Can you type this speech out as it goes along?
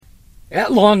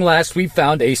At long last, we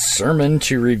found a sermon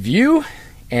to review,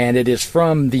 and it is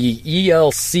from the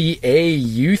ELCA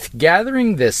Youth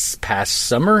Gathering this past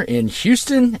summer in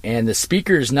Houston, and the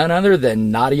speaker is none other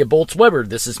than Nadia Bolz-Weber.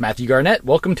 This is Matthew Garnett.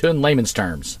 Welcome to In Layman's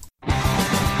Terms. Not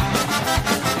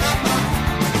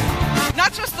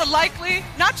just the likely,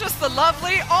 not just the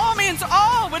lovely, all means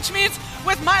all, which means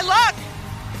with my luck,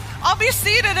 I'll be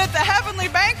seated at the heavenly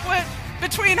banquet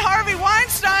between Harvey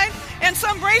Weinstein and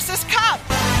some racist cop.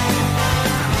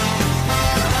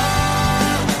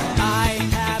 I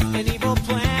have an evil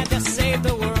plan to save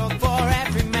the world for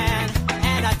every man,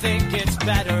 and I think it's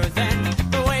better than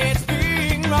the way it's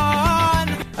being run.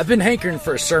 I've been hankering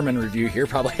for a sermon review here.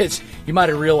 Probably you might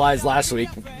have realized last week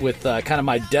with kind of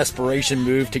my desperation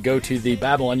move to go to the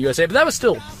Babylon USA, but that was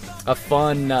still a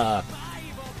fun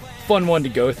one to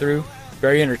go through.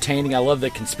 Very entertaining. I love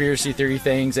the conspiracy theory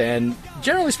things, and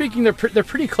generally speaking, they're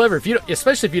pretty clever.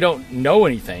 Especially if you don't know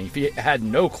anything, if you had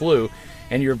no clue,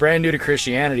 and you're brand new to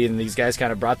Christianity, and these guys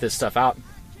kind of brought this stuff out,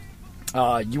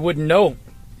 you wouldn't know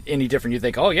any different. You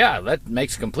think, oh yeah, that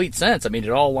makes complete sense. I mean, it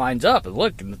all lines up. And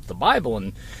look, and the Bible,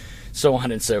 and so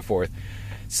on and so forth.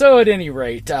 So at any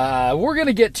rate, we're going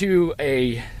to get to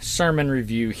a sermon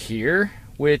review here,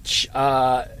 which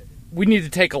we need to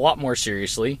take a lot more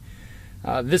seriously.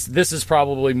 This is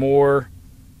probably more,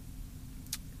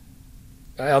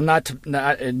 not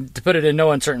to put it in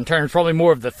no uncertain terms, probably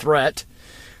more of the threat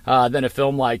than a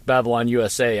film like Babylon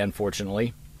USA,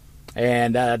 unfortunately.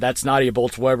 And that's Nadia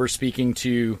Bolz-Weber speaking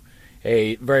to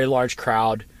a very large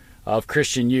crowd of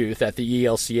Christian youth at the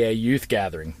ELCA Youth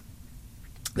Gathering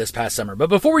this past summer. But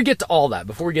before we get to all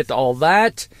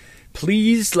that,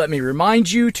 please let me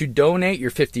remind you to donate your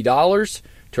 $50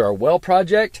 to our well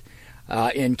project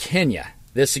in Kenya.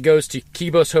 This goes to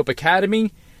Kibos Hope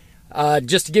Academy.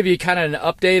 Just to give you kind of an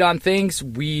update on things,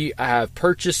 we have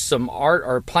purchased some art,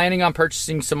 or planning on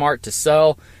purchasing some art to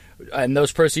sell, and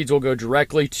those proceeds will go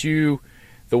directly to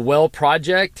the well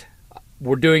project.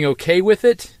 We're doing okay with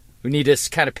it. We need to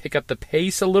kind of pick up the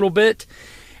pace a little bit.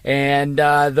 And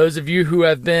those of you who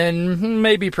have been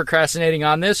maybe procrastinating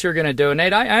on this, you're going to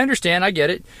donate. I understand. I get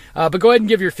it. But go ahead and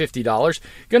give your $50.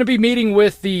 Going to be meeting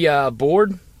with the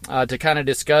board to kind of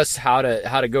discuss how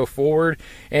to go forward.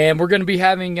 And we're going to be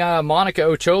having Monica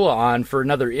Ochoa on for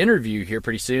another interview here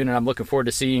pretty soon. And I'm looking forward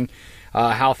to seeing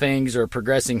how things are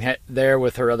progressing there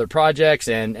with her other projects,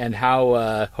 and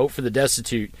how Hope for the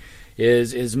Destitute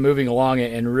is moving along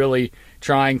and really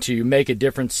trying to make a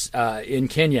difference in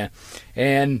Kenya.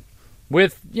 And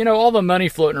with all the money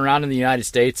floating around in the United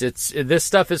States, this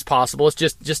stuff is possible. It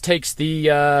just takes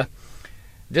the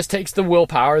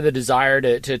willpower, the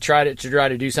desire to try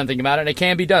to do something about it, and it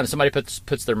can be done. Somebody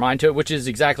puts their mind to it, which is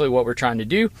exactly what we're trying to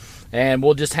do, and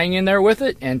we'll just hang in there with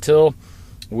it until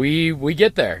we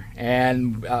get there,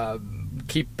 and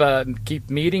keep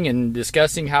meeting and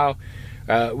discussing how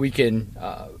we can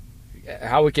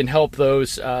help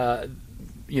those the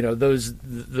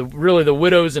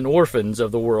widows and orphans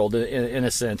of the world in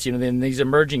a sense, in these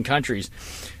emerging countries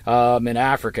in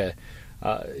Africa.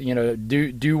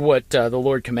 Do what the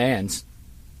Lord commands,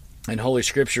 and Holy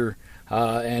Scripture,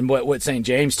 and what St.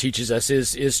 James teaches us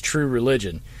is true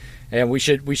religion, and we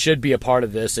should be a part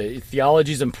of this.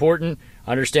 Theology is important.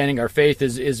 Understanding our faith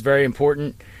is very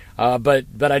important. But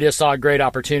I just saw a great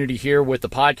opportunity here with the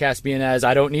podcast, being as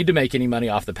I don't need to make any money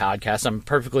off the podcast. I'm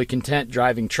perfectly content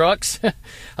driving trucks.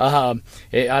 I'm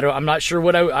not sure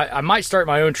what I might start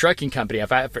my own trucking company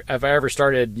if I ever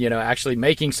started, actually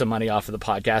making some money off of the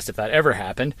podcast. If that ever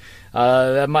happened,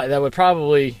 that would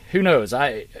probably, who knows?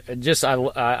 I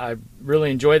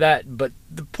really enjoy that. But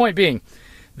the point being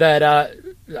that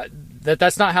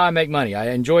that's not how I make money. I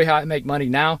enjoy how I make money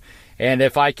now, and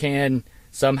if I can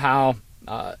somehow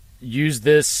use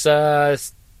this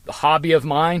hobby of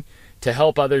mine to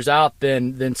help others out,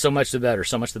 then so much the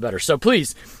better. So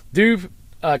please do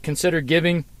consider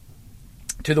giving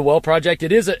to the Well Project.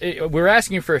 We're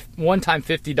asking for a one-time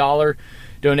 $50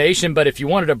 donation, but if you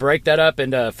wanted to break that up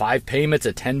into 5 payments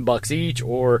of $10 each,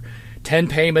 or 10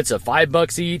 payments of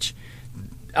 $5 each,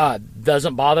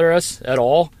 doesn't bother us at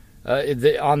all.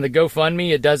 On the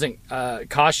GoFundMe, it doesn't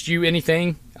cost you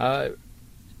anything,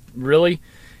 really.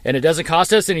 And it doesn't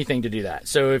cost us anything to do that.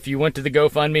 So if you went to the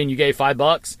GoFundMe and you gave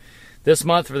 $5 this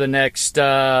month for the next,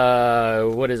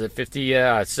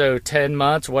 50, so 10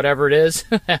 months, whatever it is.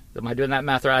 Am I doing that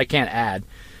math right? I can't add.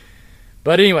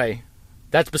 But anyway,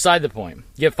 that's beside the point.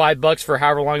 Give $5 for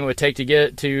however long it would take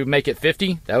to make it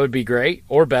 50. That would be great,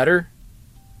 or better.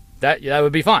 That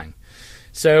would be fine.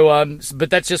 So,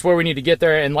 but that's just where we need to get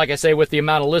there. And like I say, with the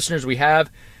amount of listeners we have,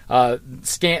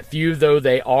 scant few though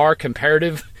they are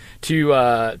comparative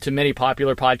to many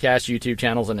popular podcasts, YouTube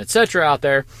channels, and etc. out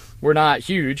there. We're not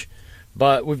huge,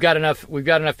 but we've got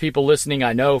enough people listening.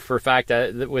 I know for a fact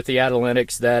that with the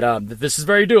analytics that this is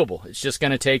very doable. It's just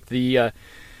going to take the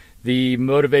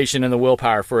motivation and the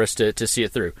willpower for us to see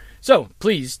it through. So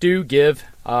please do give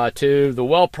to the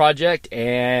Well Project,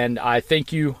 and I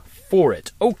thank you for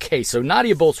it. Okay, so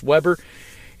Nadia Bolz-Weber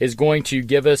is going to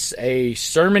give us a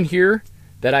sermon here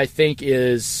that I think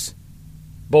is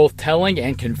both telling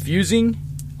and confusing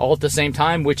all at the same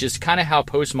time, which is kind of how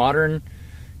postmodern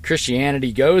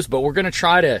Christianity goes, but we're going to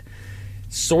try to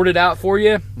sort it out for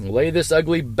you, lay this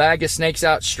ugly bag of snakes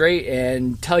out straight,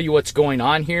 and tell you what's going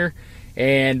on here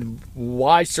and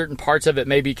why certain parts of it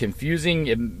may be confusing.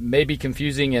 It may be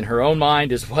confusing in her own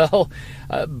mind as well,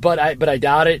 but I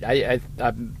doubt it.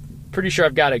 I'm pretty sure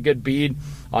I've got a good bead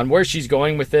on where she's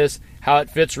going with this, how it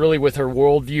fits really with her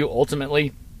worldview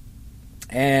ultimately,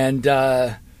 and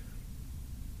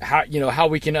how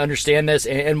we can understand this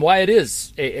and why it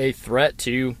is a threat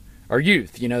to our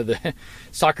youth.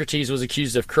 Socrates was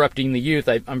accused of corrupting the youth.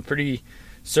 I'm pretty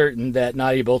certain that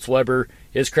Nadia Bolz-Weber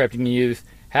is corrupting the youth.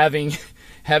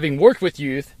 Having worked with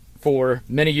youth for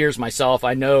many years myself,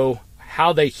 I know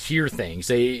how they hear things.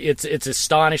 It's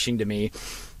astonishing to me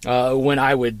when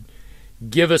I would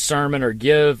give a sermon or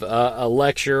give a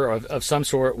lecture of some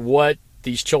sort, what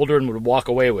these children would walk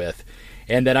away with.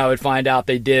 And then I would find out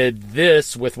they did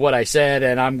this with what I said,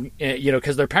 and I'm,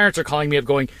 because their parents are calling me up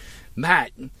going,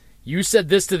 Matt, you said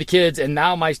this to the kids, and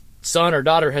now my son or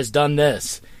daughter has done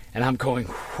this. And I'm going,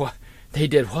 what? They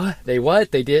did what? They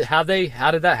what? They did? How did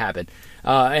that happen?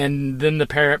 And then the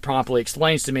parent promptly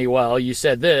explains to me, well, you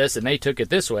said this, and they took it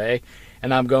this way.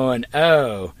 And I'm going,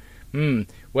 well, and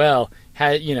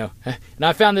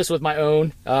I found this with my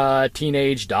own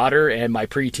teenage daughter and my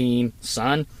preteen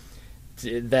son,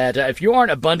 that if you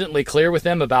aren't abundantly clear with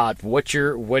them about what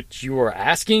you are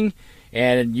asking,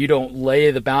 and you don't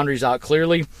lay the boundaries out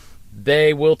clearly,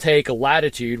 they will take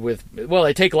latitude with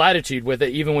it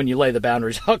even when you lay the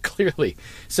boundaries out clearly.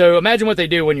 So imagine what they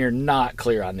do when you're not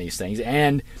clear on these things.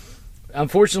 And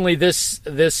unfortunately, this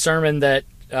sermon that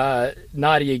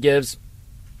Nadia gives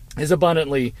is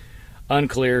abundantly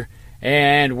unclear,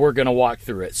 and we're going to walk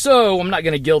through it. So I'm not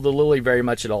going to gild the lily very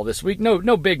much at all this week.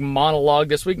 No big monologue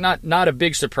this week. Not a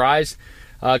big surprise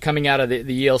coming out of the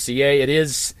ELCA. It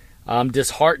is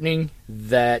disheartening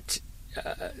that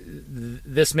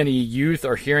this many youth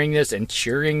are hearing this and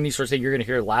cheering these sorts of things. You're going to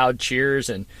hear loud cheers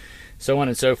and so on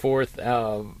and so forth.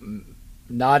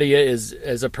 Nadia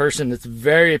is a person that's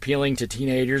very appealing to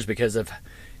teenagers because of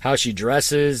how she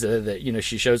dresses.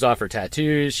 She shows off her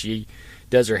tattoos. She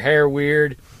does her hair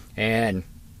weird, and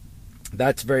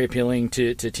that's very appealing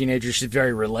to teenagers. She's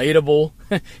very relatable,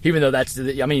 even though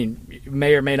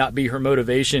may or may not be her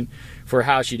motivation for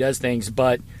how she does things,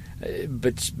 but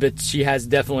she has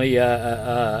definitely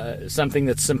something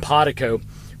that's simpatico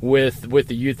with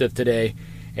the youth of today,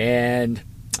 and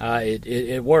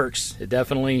it works. It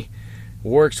definitely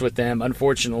works with them.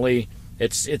 Unfortunately,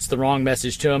 it's the wrong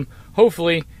message to them.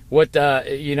 Hopefully,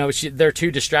 they're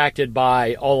too distracted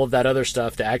by all of that other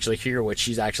stuff to actually hear what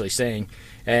she's actually saying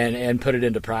and put it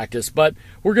into practice. But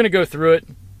we're going to go through it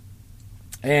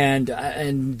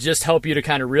and just help you to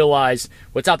kind of realize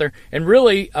what's out there. And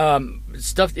really,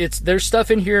 there's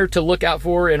stuff in here to look out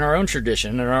for in our own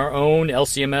tradition, in our own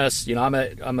LCMS.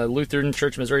 I'm a Lutheran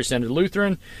Church, Missouri Synod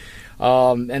Lutheran.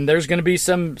 And there's going to be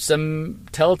some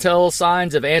telltale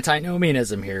signs of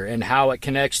antinomianism here and how it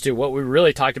connects to what we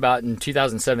really talked about in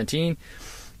 2017.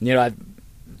 I've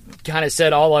kind of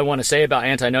said all I want to say about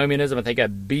antinomianism. I think I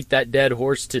beat that dead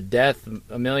horse to death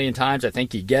a million times. I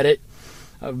think you get it.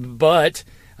 But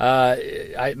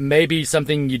maybe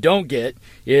something you don't get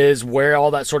is where all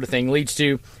that sort of thing leads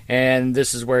to, and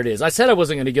this is where it is. I said I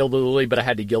wasn't going to gild the lily, but I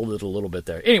had to gild it a little bit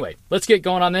there. Anyway, let's get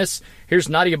going on this. Here's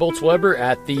Nadia Bolz-Weber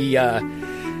at the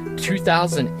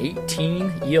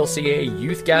 2018 ELCA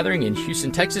Youth Gathering in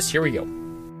Houston, Texas. Here we go.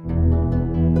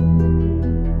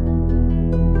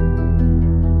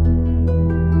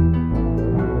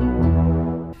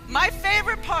 My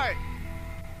favorite part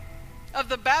of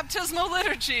the baptismal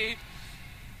liturgy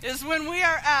is when we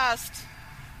are asked,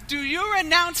 do you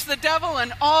renounce the devil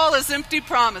and all his empty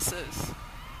promises?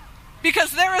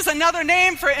 Because there is another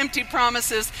name for empty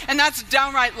promises, and that's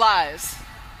downright lies.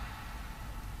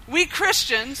 We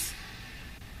Christians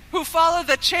who follow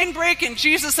the chain-breaking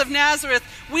Jesus of Nazareth,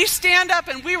 we stand up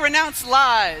and we renounce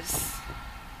lies.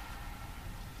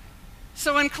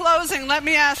 So in closing, let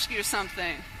me ask you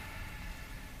something.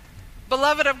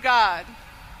 Beloved of God,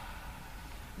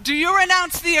 do you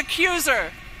renounce the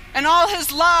accuser and all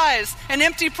his lies and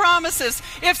empty promises?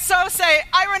 If so, say,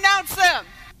 I renounce them.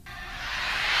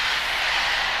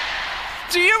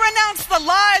 Do you renounce the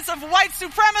lies of white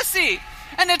supremacy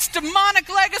and its demonic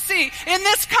legacy in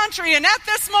this country and at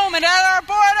this moment at our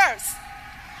borders?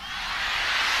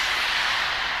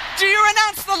 Do you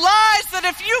renounce the lies that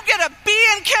if you get a B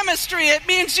in chemistry, it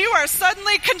means you are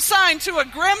suddenly consigned to a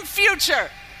grim future?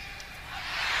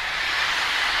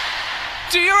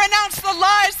 Do you renounce the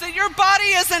lies that your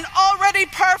body isn't already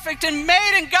perfect and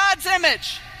made in God's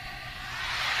image?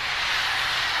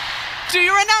 Do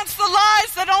you renounce the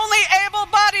lies that only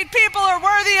able-bodied people are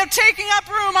worthy of taking up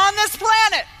room on this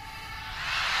planet?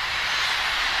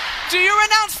 Do you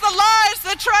renounce the lies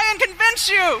that try and convince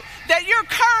you that your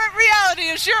current reality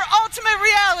is your ultimate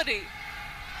reality?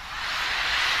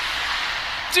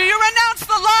 Do you renounce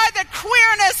the lie that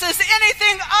queerness is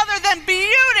anything other than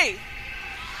beauty?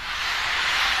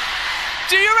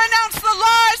 Do you renounce the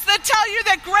lies that tell you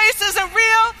that grace isn't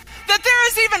real, that there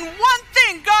is even one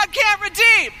thing God can't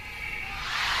redeem?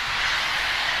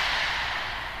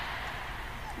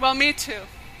 Well, me too.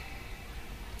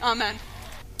 Amen.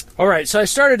 All right, so I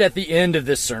started at the end of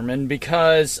this sermon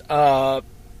because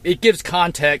it gives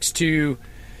context to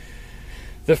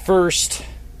the first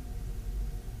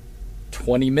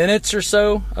 20 minutes or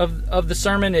so of the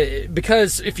sermon.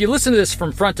 Because if you listen to this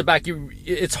from front to back,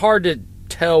 it's hard to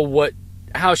tell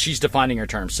how she's defining her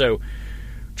terms. So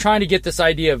trying to get this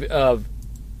idea of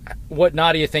what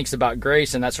Nadia thinks about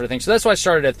grace and that sort of thing. So that's why I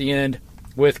started at the end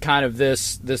with kind of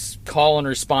this call and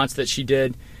response that she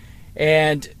did.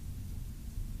 And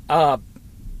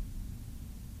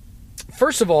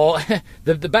first of all,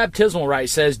 the baptismal rite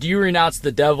says, "Do you renounce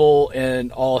the devil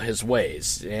and all his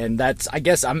ways?" And that's, I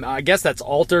guess that's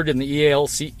altered in the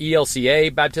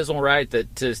ELCA baptismal rite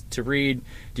to read,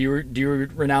 "Do you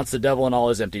renounce the devil and all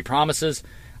his empty promises?"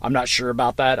 I'm not sure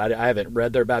about that. I haven't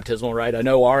read their baptismal rite. I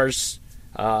know ours,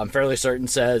 I'm fairly certain,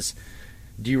 says,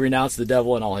 "Do you renounce the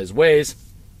devil and all his ways?"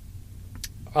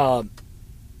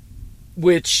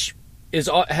 Which is,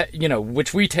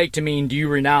 which we take to mean, do you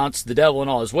renounce the devil and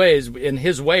all his ways? And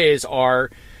his ways are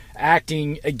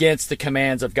acting against the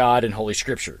commands of God in Holy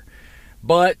Scripture.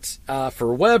 But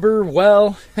for Weber,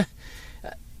 well,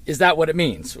 is that what it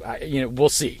means? We'll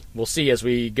see. We'll see as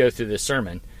we go through this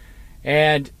sermon.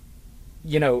 And,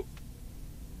 the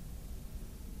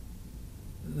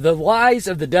lies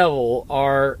of the devil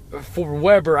are, for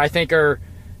Weber, I think, are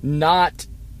not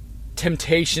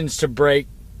temptations to break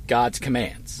God's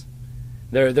commands.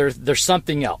 They're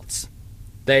something else.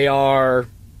 They are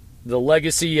the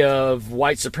legacy of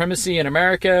white supremacy in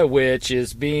America, which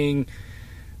is being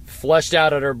fleshed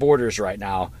out at our borders right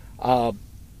now. I'm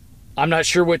not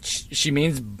sure what she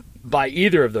means by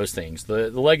either of those things. The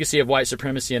legacy of white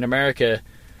supremacy in America.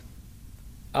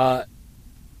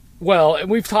 Well, and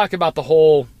we've talked about the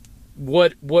whole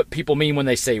what people mean when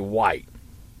they say white.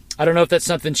 I don't know if that's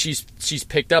something she's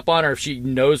picked up on or if she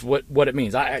knows what it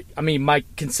means. I mean, my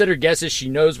considered guess is she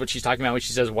knows what she's talking about when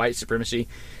she says white supremacy,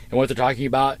 and what they're talking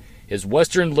about is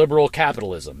Western liberal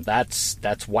capitalism.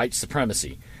 That's white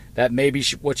supremacy. That may be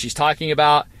what she's talking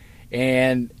about,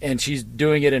 and she's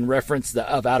doing it in reference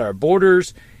of out our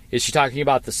borders. Is she talking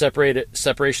about the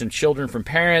separation of children from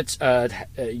parents?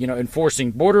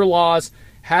 Enforcing border laws,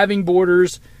 having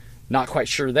borders? Not quite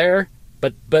sure there.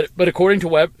 But according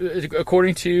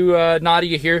to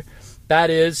Nadia here, that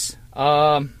is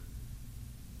a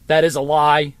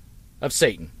lie of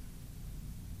Satan.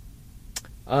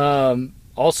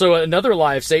 Also, another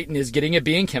lie of Satan is getting a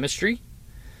B in chemistry,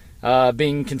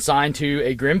 being consigned to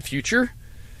a grim future.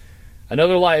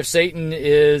 Another lie of Satan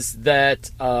is that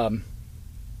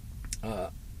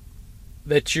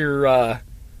that your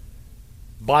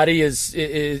body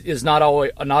is not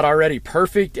already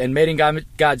perfect and made in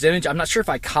God's image. I'm not sure if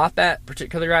I caught that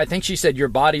particularly right. I think she said your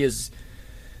body is,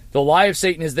 the lie of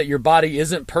Satan is that your body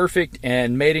isn't perfect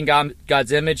and made in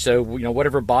God's image. So,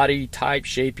 whatever body type,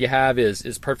 shape you have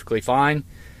is perfectly fine.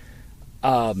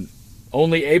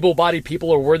 Only able-bodied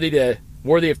people are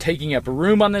worthy of taking up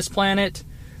room on this planet.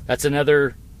 That's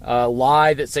another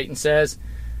lie that Satan says.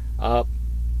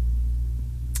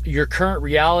 Your current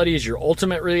reality is your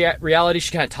ultimate reality.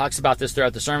 She kind of talks about this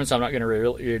throughout the sermon, so I'm not going to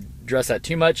really address that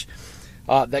too much.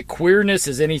 That queerness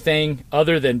is anything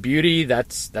other than beauty.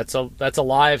 That's a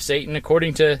lie of Satan,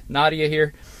 according to Nadia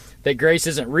here. That grace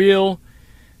isn't real.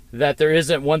 That there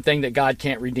isn't one thing that God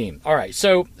can't redeem. All right,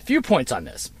 so a few points on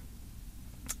this.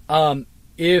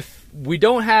 If we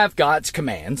don't have God's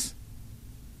commands,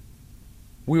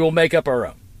 we will make up our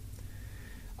own.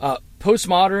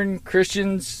 Postmodern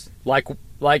Christians, like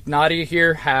Nadia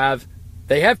here, have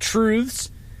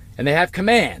truths and they have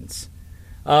commands,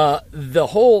 The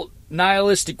whole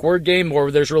nihilistic word game where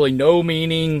there's really no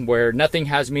meaning, where nothing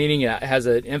has meaning, it has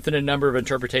an infinite number of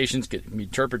interpretations, can be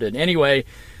interpreted anyway,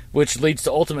 which leads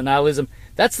to ultimate nihilism.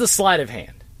 That's the sleight of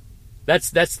hand.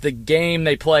 That's the game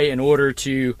they play in order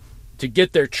to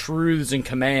get their truths and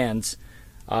commands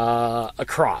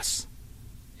across,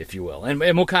 if you will. And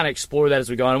we'll kind of explore that as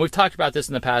we go on. And we've talked about this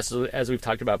in the past as we've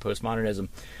talked about postmodernism.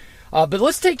 But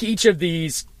let's take each of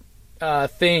these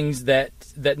things that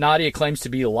Nadia claims to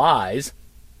be lies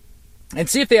and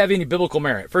see if they have any biblical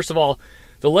merit. First of all,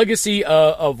 the legacy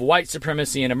of white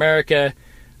supremacy in America,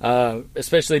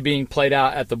 especially being played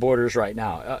out at the borders right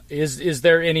now. Is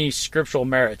there any scriptural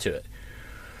merit to it?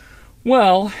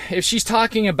 Well, if she's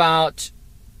talking about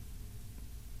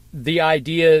the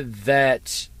idea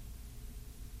that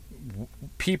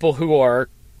people who are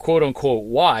quote-unquote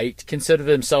white consider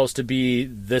themselves to be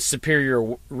the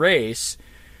superior race,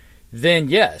 then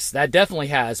yes, that definitely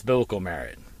has biblical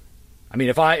merit. I mean,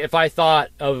 if I thought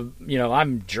of,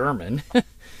 I'm German,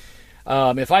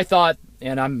 if I thought,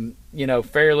 and I'm,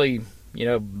 fairly,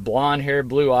 blonde-haired,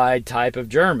 blue-eyed type of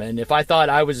German, if I thought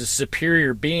I was a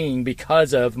superior being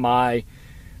because of my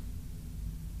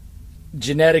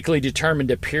genetically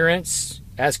determined appearance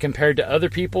as compared to other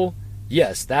people,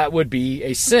 yes, that would be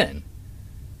a sin,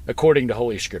 according to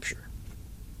Holy Scripture.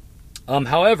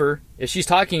 However, if she's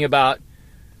talking about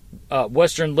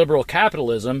Western liberal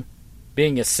capitalism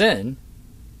being a sin,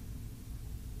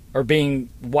 or being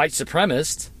white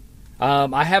supremacist,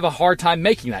 I have a hard time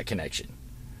making that connection.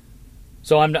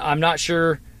 So I'm not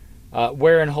sure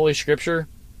where in Holy Scripture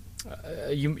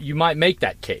you might make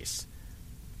that case.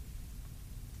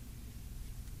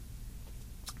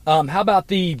 How about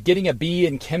the getting a B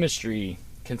in chemistry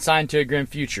consigned to a grim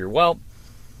future? Well,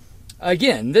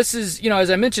 again, this is, as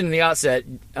I mentioned in the outset,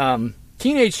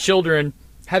 teenage children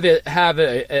have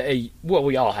well,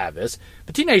 we all have this,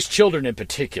 but teenage children in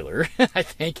particular, I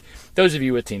think those of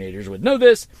you with teenagers would know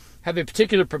this, have a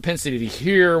particular propensity to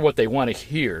hear what they want to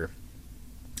hear.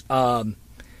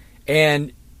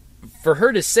 And for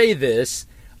her to say this,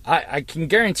 I can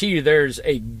guarantee you there's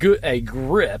a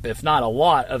grip, if not a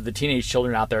lot, of the teenage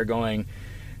children out there going,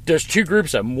 there's two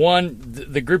groups of them. One,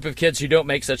 the group of kids who don't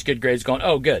make such good grades going,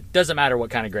 oh, good, doesn't matter what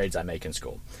kind of grades I make in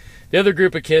school. The other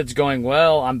group of kids going,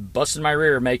 well, I'm busting my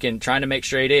rear trying to make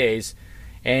straight A's,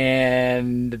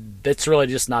 and that's really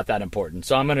just not that important.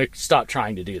 So I'm going to stop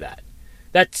trying to do that.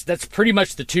 That's pretty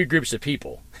much the two groups of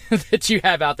people that you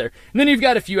have out there. And then you've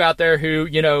got a few out there who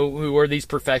are these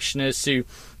perfectionists who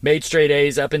made straight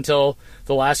A's up until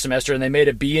the last semester, and they made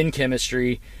a B in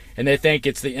chemistry, and they think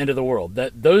it's the end of the world.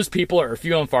 Those people are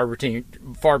few and far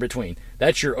between.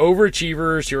 That's your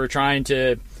overachievers who are trying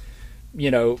to,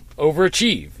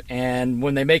 overachieve. And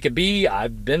when they make a B,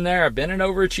 I've been there. I've been an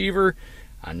overachiever.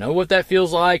 I know what that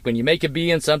feels like when you make a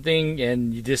B in something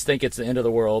and you just think it's the end of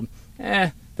the world.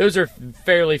 Those are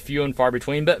fairly few and far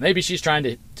between, but maybe she's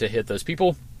trying to hit those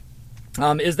people.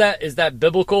 Is that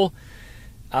biblical?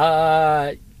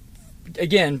 Again,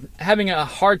 having a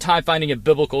hard time finding a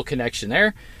biblical connection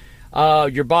there.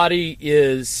 Your body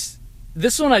is...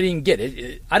 This one I didn't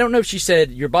get. I don't know if she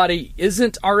said your body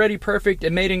isn't already perfect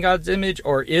and made in God's image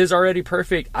or is already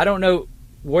perfect. I don't know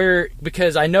where,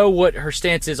 because I know what her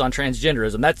stance is on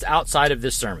transgenderism. That's outside of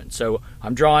this sermon. So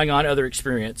I'm drawing on other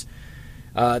experience.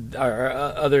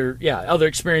 Other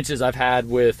experiences I've had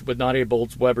with Nadia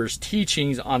Bolz-Weber's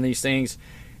teachings on these things.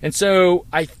 And so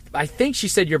I think she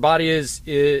said your body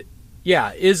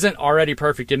isn't already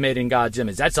perfect and made in God's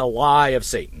image. That's a lie of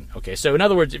Satan. Okay, so in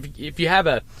other words, if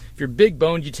you're big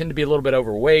boned, you tend to be a little bit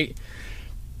overweight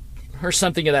or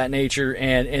something of that nature,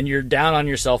 and you're down on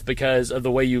yourself because of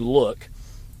the way you look,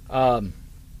 then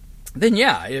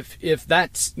yeah, if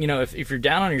that's, if you're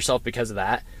down on yourself because of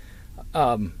that,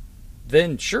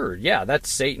 then sure, yeah, that's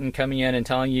Satan coming in and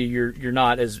telling you you're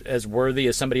not as worthy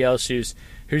as somebody else who's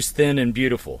thin and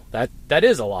beautiful. That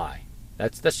is a lie.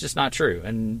 That's just not true,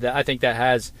 and I think that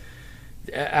has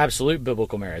absolute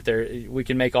biblical merit. There, we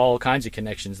can make all kinds of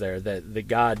connections there. That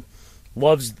God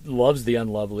loves the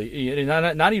unlovely.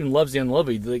 Not even loves the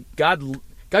unlovely. God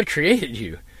created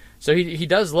you, so He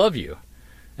does love you,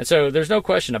 and so there's no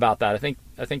question about that.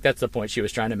 I think that's the point she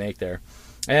was trying to make there.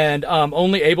 And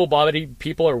only able-bodied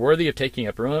people are worthy of taking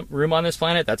up room on this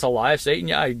planet. That's a lie of Satan.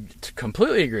 Yeah, I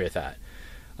completely agree with that.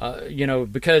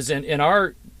 Because in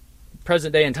our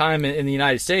present day and time in the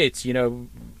United States,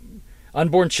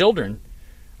 unborn children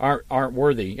aren't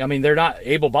worthy. I mean, they're not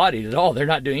able-bodied at all. They're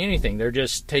not doing anything. They're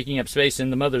just taking up space in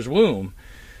the mother's womb,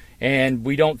 and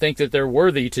we don't think that they're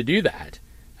worthy to do that.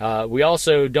 We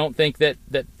also don't think that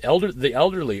the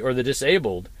elderly or the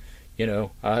disabled,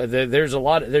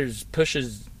 there's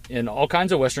pushes in all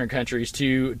kinds of Western countries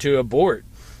to abort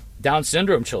Down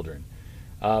syndrome children.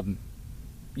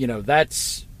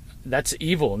 That's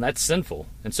evil and that's sinful.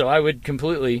 And so I would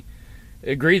completely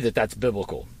agree that that's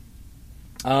biblical.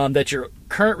 That your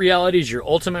current reality is your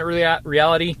ultimate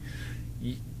reality.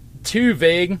 Too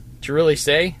vague to really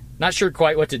say. Not sure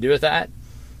quite what to do with that.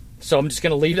 So I'm just going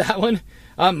to leave that one.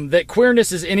 That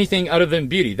queerness is anything other than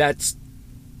beauty. That's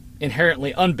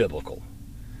inherently unbiblical.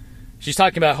 She's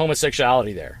talking about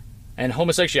homosexuality there. And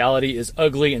homosexuality is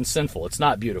ugly and sinful. It's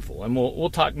not beautiful. And we'll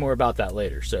talk more about that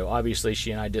later. So obviously she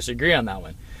and I disagree on that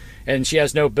one. And she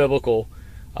has no biblical...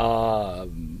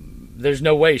 there's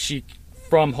no way she,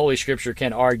 from Holy Scripture,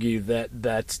 can argue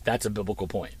that's a biblical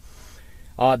point.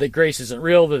 That grace isn't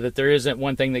real, that there isn't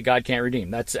one thing that God can't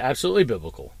redeem. That's absolutely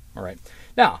biblical. All right.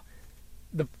 Now,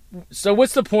 so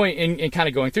what's the point in kind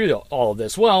of going through all of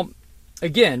this? Well,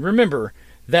 again, remember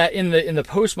that in the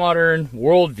postmodern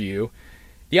worldview,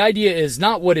 the idea is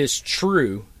not what is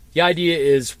true. The idea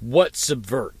is what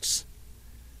subverts.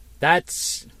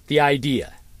 That's the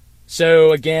idea.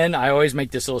 So again, I always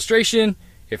make this illustration.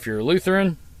 If you're a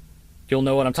Lutheran, you'll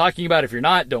know what I'm talking about. If you're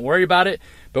not, don't worry about it.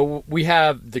 But we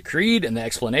have the creed and the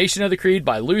explanation of the creed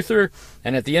by Luther,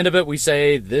 and at the end of it we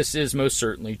say, this is most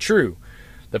certainly true.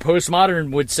 The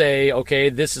postmodern would say, okay,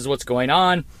 this is what's going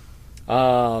on,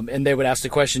 and they would ask the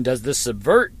question, does this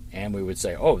subvert? And we would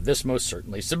say, oh, this most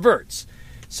certainly subverts.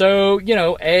 So,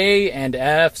 A and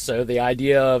F, so the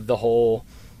idea of the whole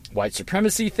white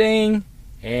supremacy thing,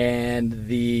 and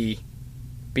the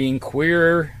being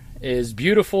queer is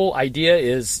beautiful idea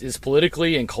is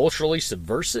politically and culturally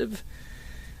subversive.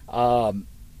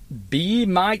 B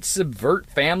might subvert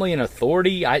family and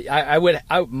authority.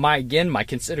 My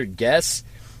considered guess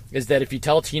is that if you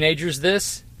tell teenagers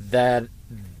this, that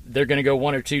they're going to go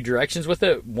one or two directions with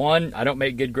it. One, I don't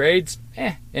make good grades,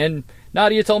 and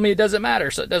Nadia told me it doesn't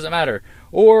matter, so it doesn't matter.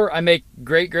 Or I make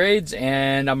great grades,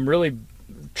 and I'm really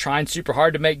trying super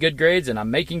hard to make good grades, and I'm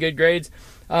making good grades.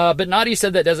 But Nadia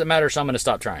said that doesn't matter, so I'm going to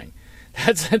stop trying.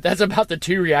 That's about the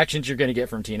two reactions you're going to get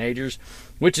from teenagers,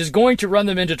 which is going to run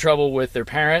them into trouble with their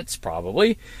parents,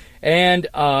 probably, and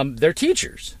their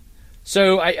teachers.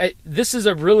 So this is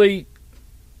a really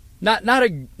not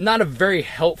a very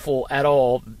helpful at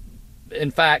all.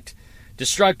 In fact,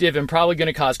 destructive and probably going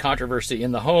to cause controversy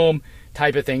in the home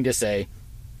type of thing to say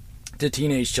to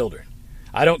teenage children.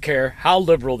 I don't care how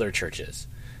liberal their church is.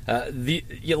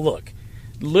 Look,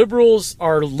 liberals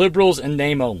are liberals in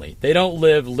name only. They don't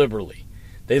live liberally.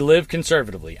 They live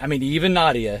conservatively. I mean, even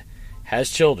Nadia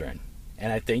has children,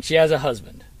 and I think she has a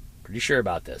husband. Pretty sure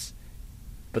about this.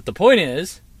 But the point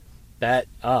is that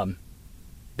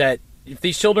that if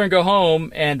these children go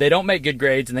home and they don't make good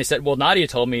grades, and they said, well, Nadia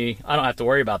told me I don't have to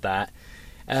worry about that,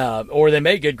 or they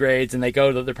make good grades and they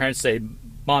go to their parents and say,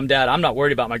 Mom, Dad, I'm not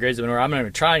worried about my grades anymore. I'm not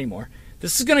going to try anymore.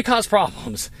 This is going to cause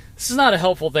problems. This is not a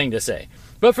helpful thing to say.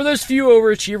 But for those few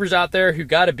overachievers out there who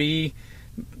got to be,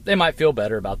 they might feel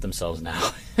better about themselves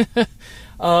now.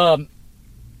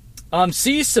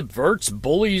 C subverts,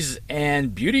 bullies,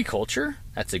 and beauty culture.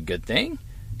 That's a good thing.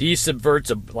 D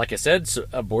subverts, like I said,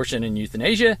 abortion and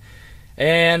euthanasia.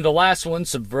 And the last one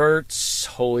subverts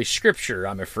Holy Scripture,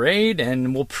 I'm afraid.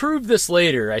 And we'll prove this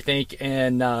later, I think,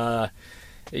 and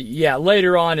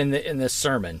later on in this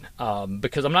sermon,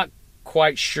 because I'm not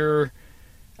quite sure.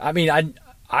 I mean,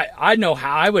 I know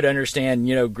how I would understand,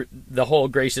 the whole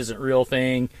grace isn't real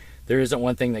thing. There isn't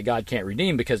one thing that God can't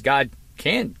redeem, because God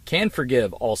can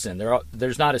forgive all sin.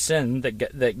 There's not a sin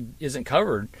that isn't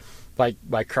covered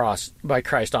by Christ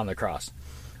on the cross.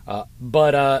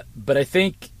 But I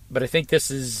think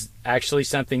this is actually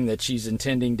something that she's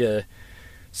intending to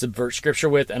subvert Scripture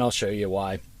with, and I'll show you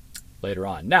why later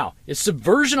on. Now, is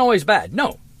subversion always bad?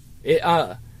 No.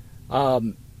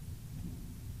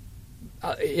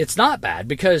 It's not bad,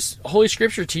 because Holy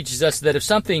Scripture teaches us that if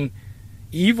something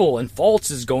evil and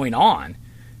false is going on,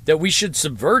 that we should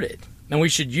subvert it, and we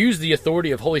should use the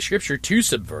authority of Holy Scripture to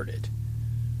subvert it.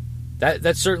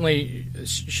 That certainly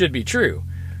should be true.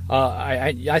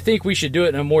 I think we should do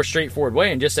it in a more straightforward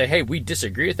way and just say, hey, we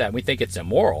disagree with that, and we think it's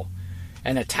immoral,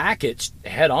 and attack it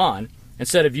head on,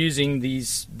 instead of using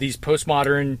these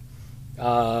postmodern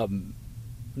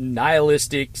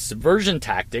nihilistic subversion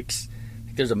tactics.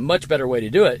 There's a much better way to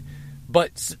do it,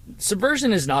 but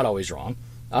subversion is not always wrong.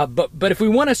 But if we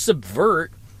want to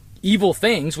subvert evil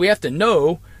things, we have to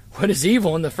know what is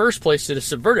evil in the first place to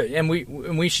subvert it, and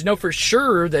we should know for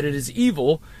sure that it is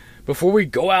evil before we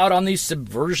go out on these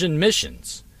subversion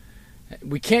missions.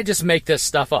 We can't just make this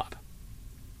stuff up.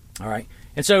 All right,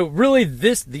 and so really,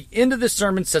 the end of this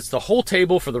sermon sets the whole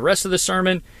table for the rest of the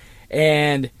sermon,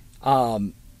 and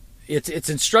it's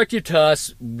instructive to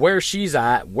us where she's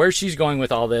at, where she's going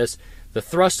with all this, the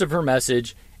thrust of her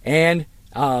message, and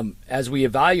as we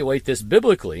evaluate this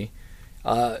biblically,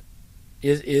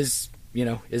 is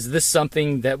this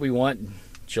something that we want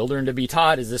children to be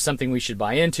taught? Is this something we should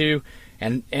buy into?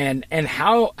 And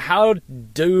how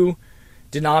do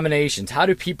denominations, how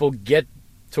do people get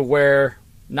to where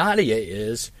Nadia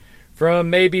is from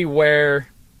maybe where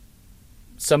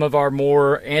some of our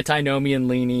more antinomian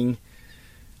leaning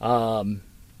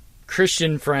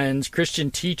Christian friends,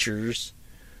 Christian teachers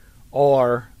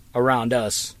are around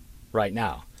us right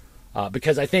now?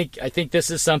 Because I think this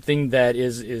is something that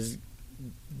is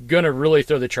going to really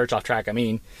throw the church off track. I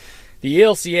mean, the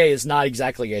ELCA is not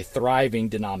exactly a thriving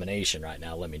denomination right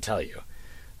now, let me tell you.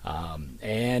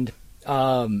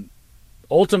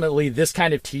 Ultimately, this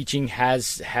kind of teaching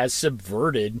has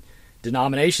subverted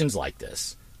denominations like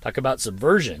this. Talk about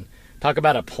subversion. Talk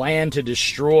about a plan to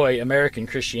destroy American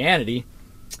Christianity.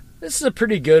 This is a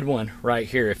pretty good one right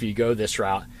here if you go this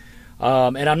route.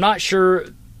 And I'm not sure,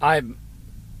 I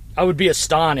would be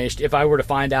astonished if I were to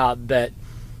find out that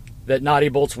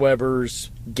Nadia Bolz-Weber's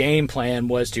game plan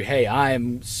was to, hey, I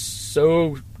am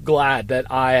so glad that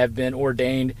I have been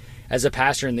ordained as a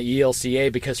pastor in the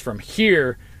ELCA, because from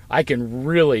here I can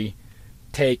really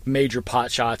take major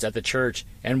pot shots at the church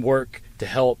and work to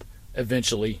help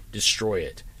eventually destroy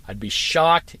it. I'd be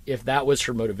shocked if that was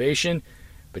her motivation,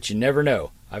 but you never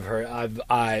know.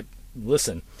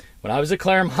 Listen, when I was at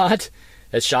Claremont,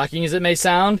 as shocking as it may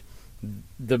sound,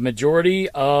 the majority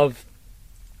of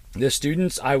the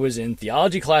students I was in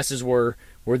theology classes were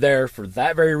there for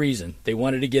that very reason. They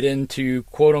wanted to get into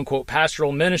quote-unquote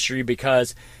pastoral ministry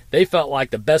because they felt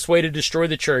like the best way to destroy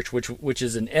the church, which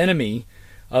is an enemy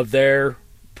of their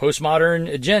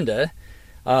postmodern agenda,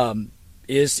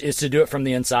 is to do it from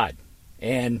the inside.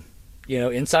 And,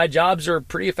 inside jobs are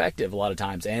pretty effective a lot of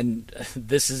times. And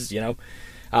this is,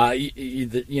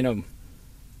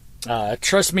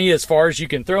 trust me as far as you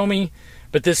can throw me.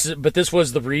 But this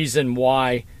was the reason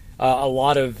why a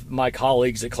lot of my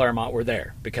colleagues at Claremont were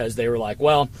there, because they were like,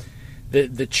 well,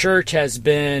 the church has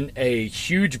been a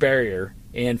huge barrier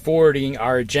in forwarding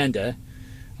our agenda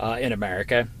in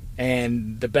America,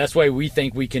 and the best way we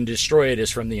think we can destroy it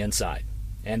is from the inside.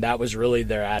 And that was really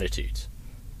their attitudes.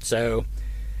 So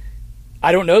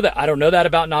I don't know that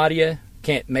about Nadia.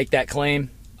 Can't make that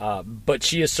claim. But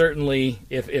she is certainly,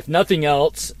 if nothing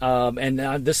else,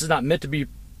 and this is not meant to be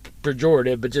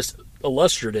pejorative, but just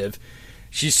illustrative,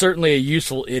 she's certainly a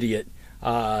useful idiot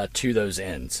to those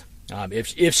ends,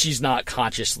 if she's not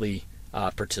consciously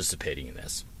participating in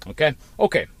this. Okay.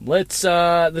 Let's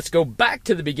go back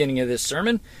to the beginning of this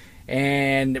sermon,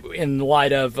 and in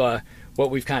light of what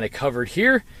we've kind of covered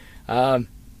here,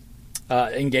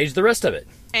 engage the rest of it.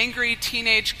 Angry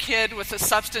teenage kid with a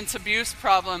substance abuse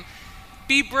problem.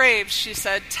 Be brave, she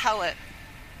said, tell it.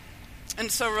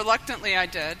 And so reluctantly I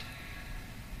did.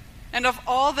 And of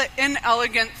all the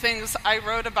inelegant things I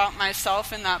wrote about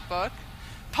myself in that book,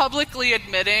 publicly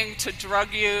admitting to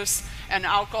drug use and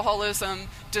alcoholism,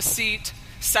 deceit,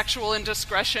 sexual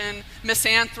indiscretion,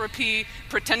 misanthropy,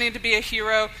 pretending to be a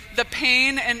hero, the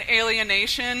pain and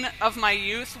alienation of my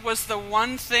youth was the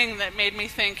one thing that made me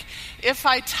think, if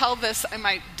I tell this, I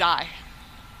might die.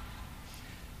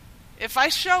 If I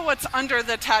show what's under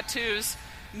the tattoos,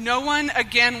 no one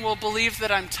again will believe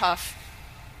that I'm tough.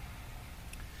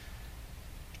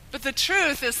 But the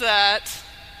truth is that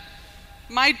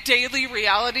my daily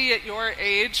reality at your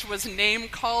age was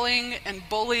name-calling and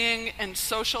bullying and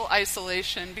social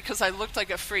isolation because I looked like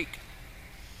a freak.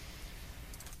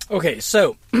 Okay,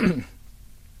 so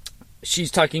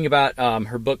she's talking about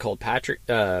her book called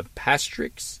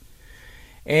Pastrix,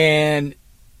 and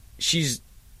she's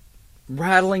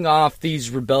rattling off these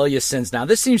rebellious sins. Now,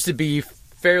 this seems to be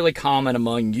fairly common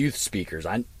among youth speakers.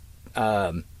 I'm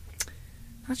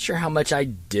not sure how much I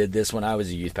did this when I was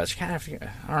a youth pastor. I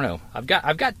don't know.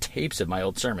 I've got tapes of my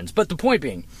old sermons. But the point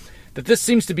being that this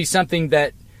seems to be something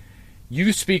that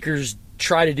youth speakers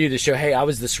try to do to show, hey, I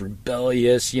was this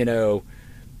rebellious,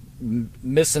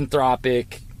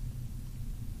 misanthropic,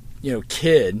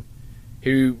 kid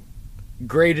who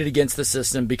graded against the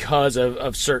system because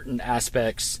of certain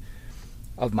aspects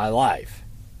of my life.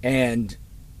 And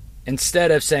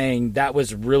instead of saying that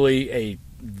was really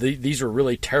these were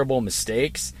really terrible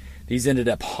mistakes, these ended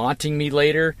up haunting me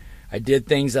later, I did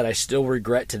things that I still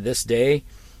regret to this day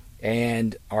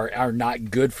and are not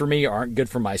good for me, aren't good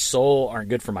for my soul, aren't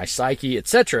good for my psyche,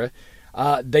 etc.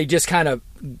 They just kind of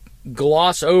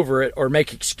gloss over it or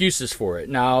make excuses for it.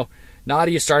 Now,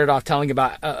 Nadia started off telling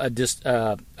about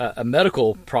a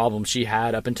medical problem she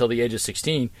had up until the age of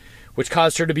 16, which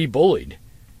caused her to be bullied.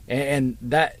 And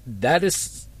that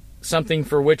is something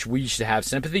for which we should have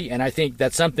sympathy. And I think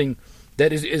that's something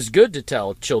that is good to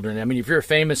tell children. I mean, if you're a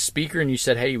famous speaker and you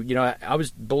said, hey, I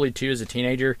was bullied too as a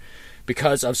teenager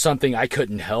because of something I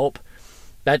couldn't help,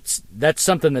 that's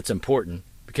something that's important,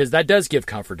 because that does give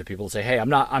comfort to people to say, hey, I'm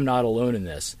not alone in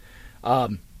this.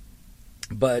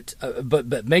 But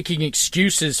making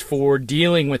excuses for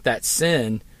dealing with that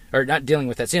sin, or not dealing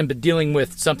with that sin, but dealing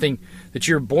with something that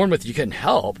you're born with you couldn't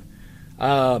help,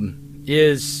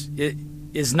 is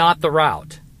not the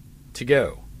route to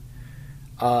go.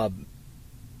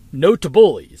 No to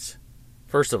bullies.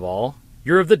 First of all,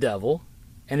 you're of the devil,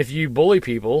 and if you bully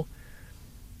people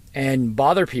and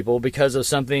bother people because of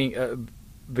something,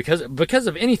 because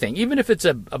of anything, even if it's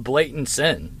a blatant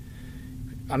sin.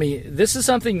 I mean, this is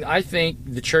something I think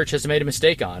the church has made a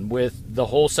mistake on with the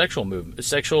whole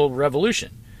sexual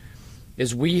revolution,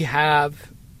 is we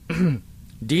have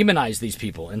demonized these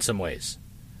people in some ways.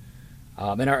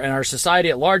 And our society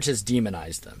at large has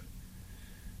demonized them.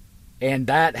 And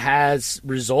that has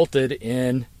resulted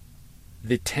in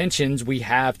the tensions we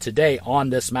have today on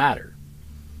this matter.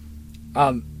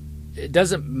 It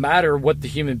doesn't matter what the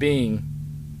human being,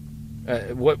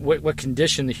 what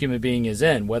condition the human being is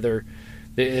in, whether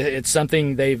it's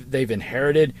something they've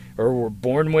inherited or were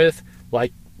born with,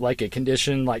 like a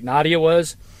condition like Nadia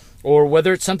was, or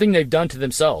whether it's something they've done to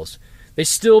themselves. They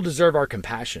still deserve our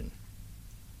compassion,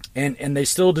 and they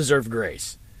still deserve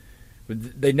grace.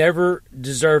 They never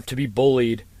deserve to be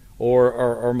bullied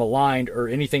or maligned or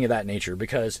anything of that nature,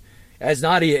 because, as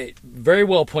Nadia very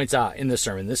well points out in this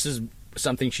sermon, this is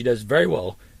something she does very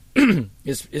well,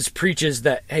 is preaches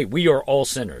that, hey, we are all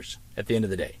sinners at the end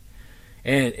of the day.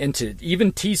 And to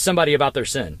even tease somebody about their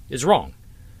sin is wrong,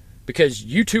 because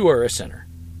you too are a sinner.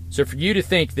 So for you to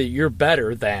think that you're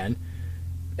better than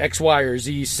X, Y, or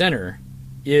Z sinner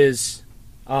is,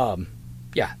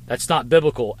 that's not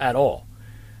biblical at all.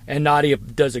 And Nadia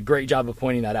does a great job of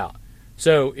pointing that out.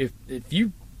 So if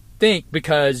you think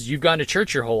because you've gone to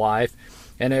church your whole life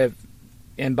and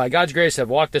by God's grace have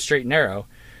walked the straight and narrow,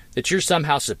 that you're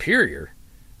somehow superior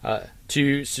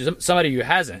to somebody who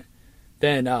hasn't,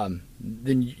 then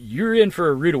you're in for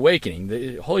a rude awakening.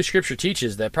 The Holy Scripture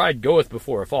teaches that pride goeth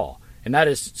before a fall, and that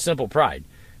is simple pride,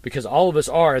 because all of us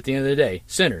are, at the end of the day,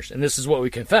 sinners, and this is what we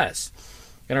confess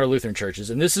in our Lutheran churches.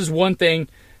 And this is one thing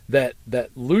that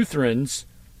Lutherans,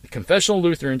 confessional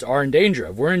Lutherans, are in danger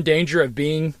of. We're in danger of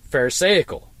being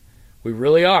Pharisaical. We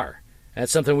really are. And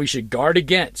that's something we should guard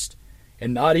against.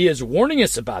 And Nadia is warning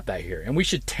us about that here, and we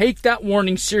should take that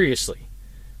warning seriously.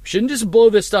 We shouldn't just blow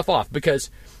this stuff off, because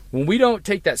when we don't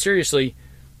take that seriously,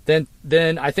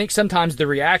 then I think sometimes the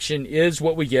reaction is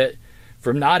what we get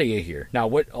from Nadia here. Now,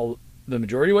 the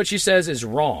majority of what she says is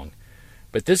wrong,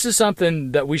 but this is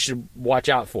something that we should watch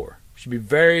out for. We should be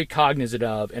very cognizant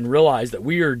of and realize that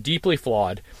we are deeply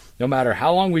flawed, no matter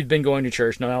how long we've been going to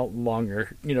church, no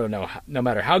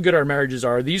matter how good our marriages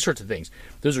are, these sorts of things.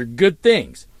 Those are good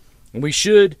things, and we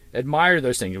should admire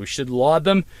those things. We should laud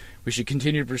them. We should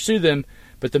continue to pursue them.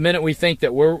 But the minute we think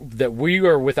that we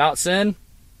are without sin,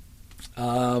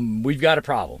 we've got a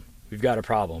problem. We've got a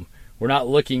problem. We're not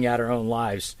looking at our own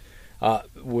lives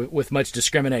with much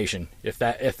discrimination, if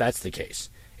that's the case,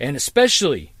 and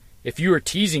especially if you are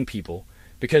teasing people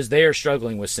because they are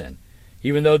struggling with sin,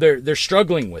 even though they're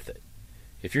struggling with it.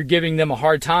 If you're giving them a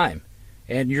hard time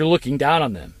and you're looking down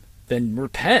on them, then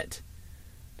repent.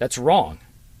 That's wrong.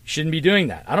 You shouldn't be doing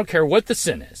that. I don't care what the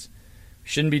sin is. You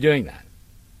shouldn't be doing that.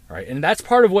 All right, and that's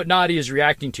part of what Nadia is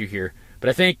reacting to here, but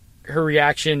I think her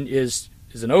reaction is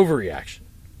an overreaction.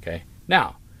 Okay,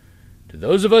 now, to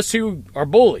those of us who are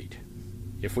bullied,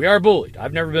 if we are bullied,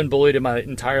 I've never been bullied in my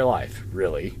entire life,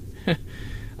 really.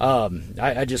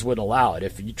 I just wouldn't allow it.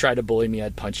 If you tried to bully me,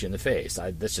 I'd punch you in the face.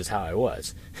 That's just how I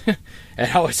was, and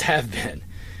I always have been.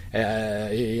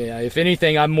 If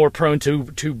anything, I'm more prone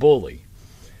to bully.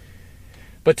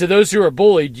 But to those who are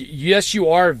bullied, yes, you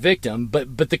are a victim,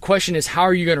 but the question is, how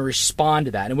are you going to respond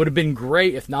to that? And it would have been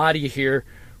great if Nadia here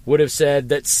would have said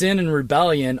that sin and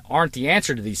rebellion aren't the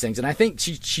answer to these things. And I think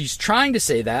she's trying to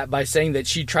say that by saying that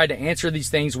she tried to answer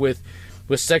these things with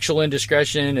sexual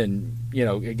indiscretion and,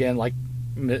 again, like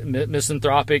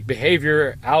misanthropic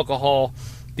behavior, alcohol,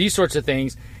 these sorts of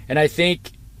things. And I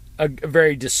think a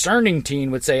very discerning teen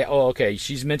would say, oh, okay,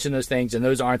 she's mentioned those things and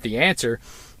those aren't the answer.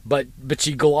 But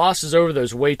she glosses over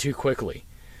those way too quickly.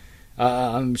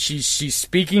 She's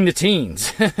speaking to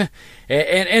teens,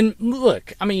 and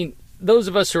look, I mean, those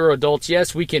of us who are adults,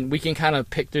 yes, we can kind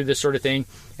of pick through this sort of thing,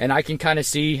 and I can kind of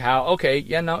see how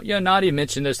Nadia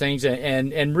mentioned those things,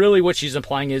 and really what she's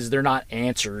implying is they're not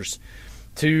answers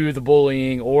to the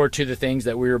bullying or to the things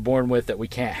that we were born with that we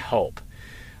can't help.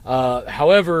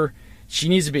 However, she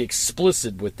needs to be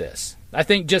explicit with this. I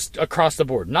think just across the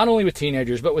board, not only with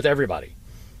teenagers, but with everybody.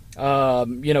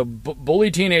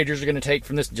 Bullied teenagers are going to take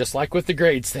from this, just like with the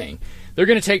grades thing. They're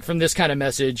going to take from this kind of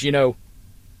message,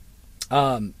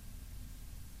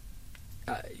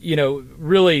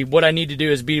 really what I need to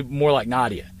do is be more like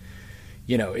Nadia.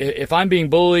 If I'm being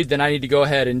bullied, then I need to go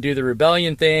ahead and do the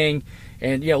rebellion thing.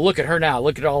 And, look at her now.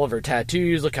 Look at all of her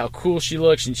tattoos. Look how cool she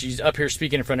looks. And she's up here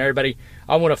speaking in front of everybody.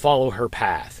 I want to follow her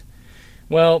path.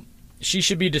 Well, she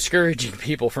should be discouraging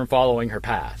people from following her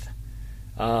path.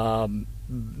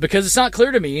 Because it's not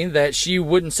clear to me that she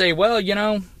wouldn't say, well,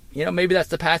 maybe that's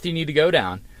the path you need to go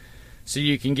down so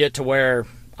you can get to where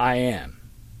I am.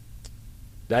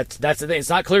 That's the thing. It's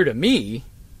not clear to me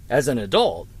as an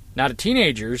adult. Now, to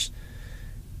teenagers,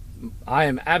 I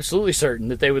am absolutely certain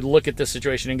that they would look at this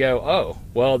situation and go, oh,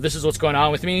 well, this is what's going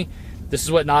on with me. This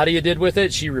is what Nadia did with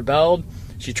it. She rebelled.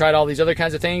 She tried all these other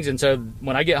kinds of things. And so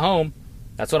when I get home,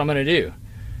 that's what I'm going to do.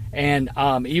 And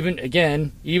even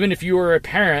if you are a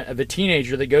parent of a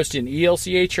teenager that goes to an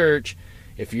ELCA church,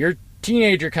 if your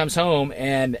teenager comes home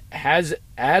and has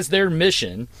as their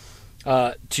mission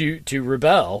to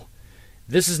rebel,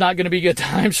 this is not going to be good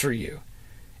times for you.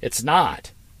 It's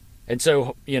not. And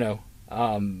so,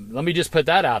 let me just put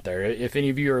that out there. If any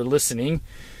of you are listening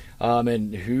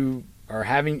and who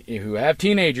have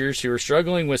teenagers who are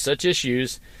struggling with such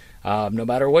issues, no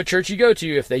matter what church you go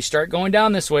to, if they start going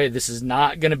down this way, this is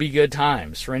not going to be good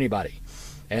times for anybody.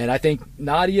 And I think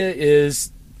Nadia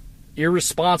is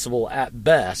irresponsible at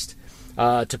best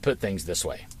to put things this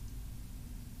way.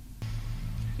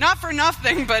 Not for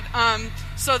nothing, but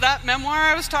so that memoir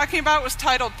I was talking about was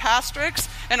titled Pastrix,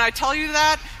 and I tell you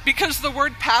that because the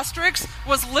word pastrix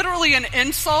was literally an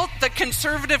insult that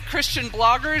conservative Christian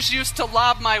bloggers used to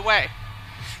lob my way.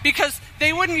 Because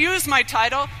they wouldn't use my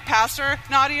title, Pastor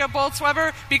Nadia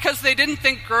Bolz-Weber, because they didn't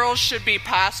think girls should be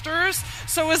pastors.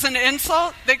 So as an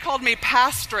insult, they called me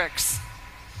Pastrix.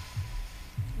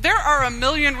 There are a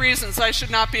million reasons I should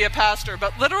not be a pastor,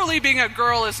 but literally being a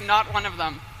girl is not one of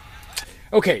them.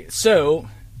 Okay, so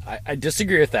I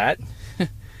disagree with that.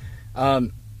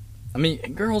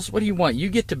 Girls, what do you want? You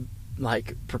get to,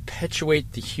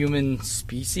 perpetuate the human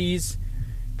species?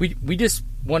 We just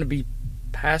want to be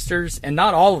pastors, and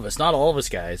not all of us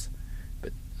guys,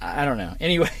 but I don't know.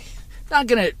 Anyway, not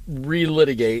going to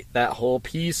relitigate that whole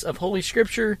piece of Holy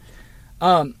Scripture,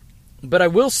 but I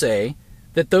will say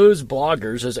that those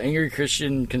bloggers, those angry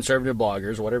Christian conservative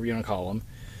bloggers, whatever you want to call them,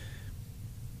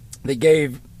 they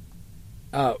gave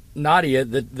Nadia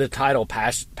the title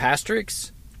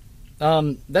Pastrix.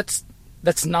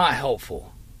 That's not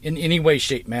helpful in any way,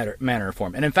 shape, manner, or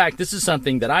form. And in fact, this is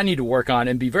something that I need to work on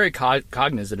and be very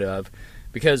cognizant of,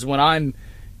 because when I'm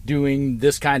doing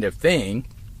this kind of thing,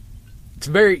 it's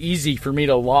very easy for me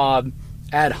to lob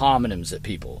ad hominems at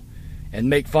people and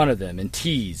make fun of them and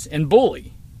tease and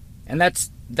bully. And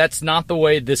that's not the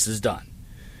way this is done.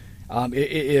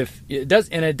 If it does,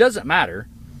 and it doesn't matter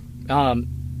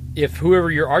if whoever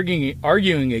you're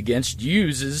arguing against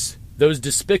uses those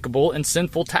despicable and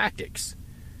sinful tactics.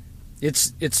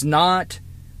 It's not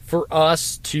for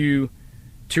us to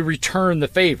return the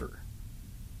favor.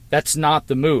 That's not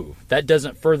the move. That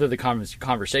doesn't further the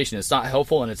conversation. It's not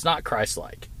helpful, and it's not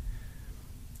Christ-like.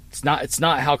 It's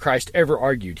not how Christ ever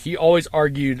argued. He always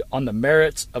argued on the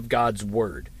merits of God's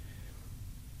word.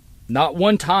 Not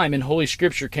one time in Holy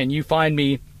Scripture can you find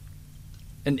me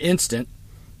an instant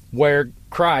where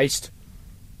Christ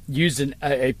used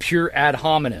a pure ad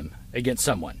hominem against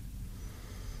someone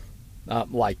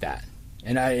like that,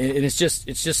 and it's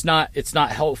just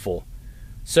not helpful.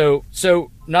 So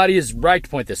Nadia's right to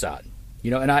point this out,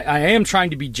 and I am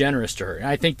trying to be generous to her, and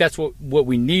I think that's what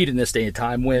we need in this day and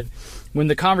time when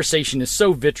the conversation is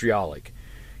so vitriolic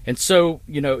and so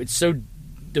it's so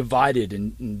divided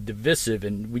and divisive,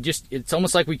 and it's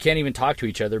almost like we can't even talk to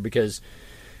each other because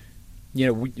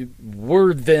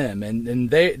we're them and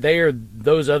they are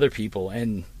those other people,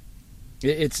 and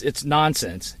it's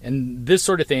nonsense. And this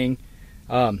sort of thing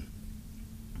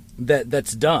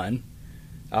that's done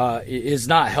is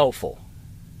not helpful,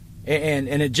 and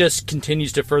it just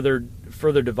continues to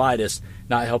further divide us,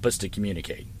 not help us to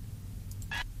communicate.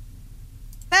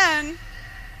 Then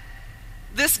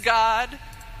this God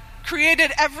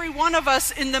created every one of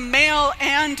us in the male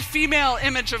and female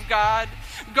image of God.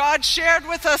 God shared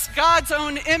with us God's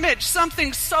own image,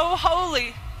 something so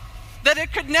holy that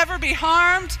it could never be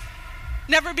harmed,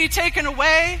 never be taken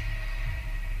away,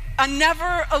 a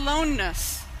never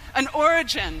aloneness, an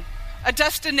origin, a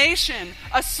destination,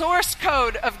 a source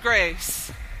code of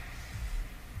grace.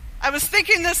 I was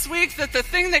thinking this week that the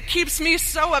thing that keeps me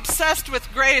so obsessed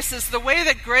with grace is the way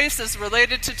that grace is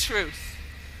related to truth.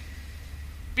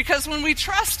 Because when we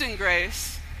trust in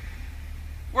grace,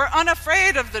 we're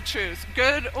unafraid of the truth,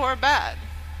 good or bad.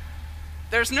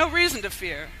 There's no reason to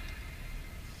fear.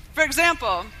 For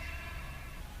example,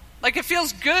 like it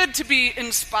feels good to be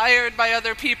inspired by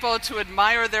other people, to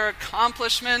admire their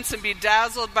accomplishments and be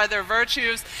dazzled by their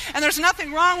virtues. And there's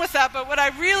nothing wrong with that, but what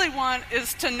I really want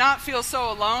is to not feel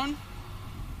so alone.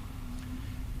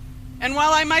 And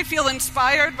while I might feel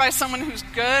inspired by someone who's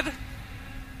good,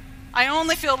 I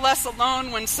only feel less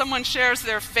alone when someone shares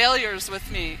their failures with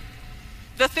me,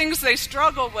 the things they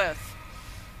struggle with,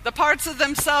 the parts of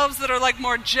themselves that are like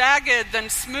more jagged than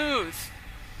smooth.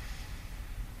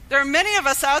 There are many of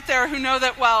us out there who know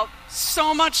that while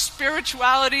so much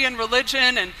spirituality and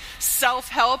religion and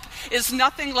self-help is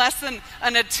nothing less than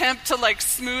an attempt to like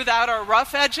smooth out our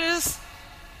rough edges,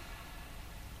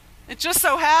 it just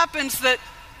so happens that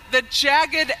the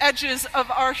jagged edges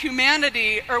of our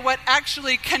humanity are what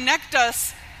actually connect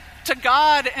us to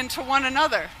God and to one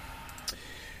another.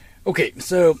 Okay,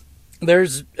 so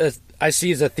I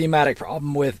see as a thematic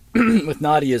problem with with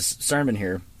Nadia's sermon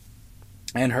here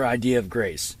and her idea of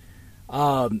grace.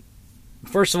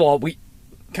 First of all, we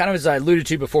kind of, as I alluded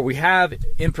to before, we have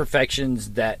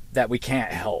imperfections that we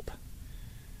can't help.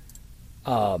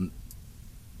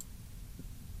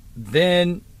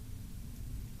 Then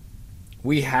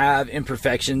we have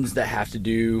imperfections that have to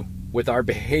do with our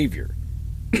behavior.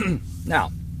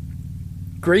 Now,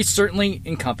 grace certainly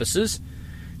encompasses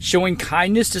showing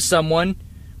kindness to someone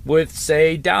with,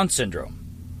 say, Down syndrome.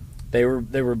 They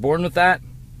were born with that.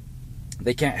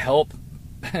 They can't help.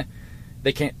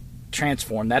 They can't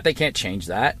transform that. They can't change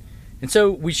that. And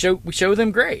so we show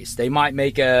them grace. They might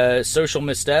make a social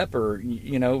misstep or,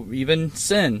 even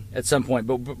sin at some point,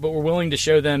 but we're willing to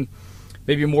show them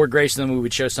maybe more grace than we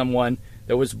would show someone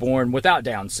that was born without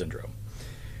Down syndrome.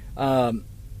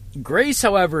 Grace,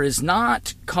 however, is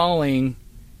not calling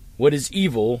what is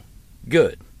evil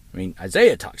good. I mean,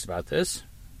 Isaiah talks about this.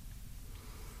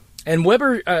 And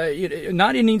Weber,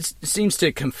 Nadia seems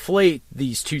to conflate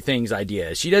these two things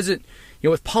ideas. She doesn't,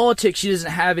 with politics, she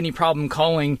doesn't have any problem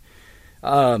calling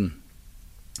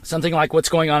something like what's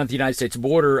going on at the United States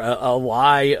border a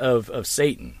lie of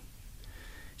Satan.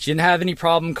 She didn't have any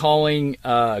problem calling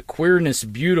queerness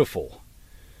beautiful.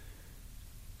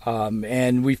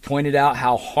 And we've pointed out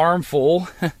how harmful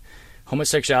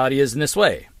homosexuality is in this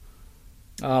way.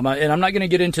 And I'm not going to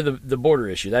get into the border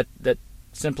issue. That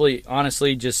simply,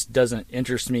 honestly, just doesn't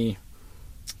interest me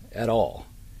at all.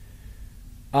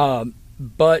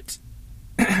 But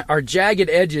our jagged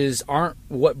edges aren't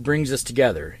what brings us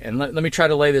together. And let me try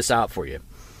to lay this out for you.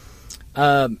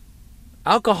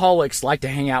 Alcoholics like to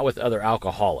hang out with other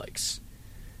alcoholics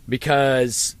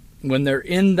because when they're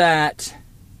in that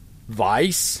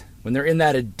vice, when they're in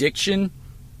that addiction,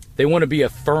 they want to be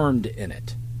affirmed in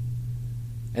it.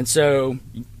 And so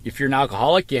if you're an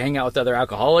alcoholic, you hang out with other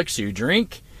alcoholics, you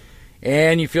drink,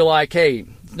 and you feel like, hey,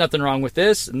 nothing wrong with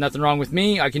this, nothing wrong with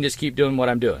me, I can just keep doing what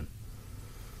I'm doing.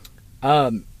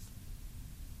 And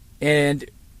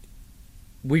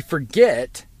we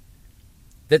forget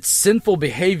that sinful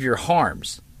behavior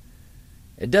harms.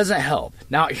 It doesn't help.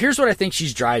 Now, here's what I think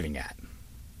she's driving at,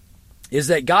 is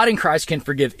that God in Christ can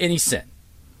forgive any sin.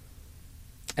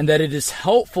 And that it is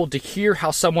helpful to hear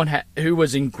how someone who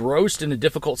was engrossed in a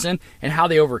difficult sin and how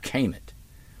they overcame it.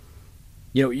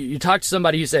 You talk to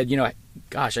somebody who said,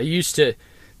 gosh, I used to,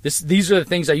 these are the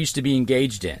things I used to be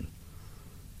engaged in.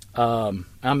 I'm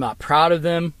not proud of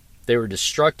them. They were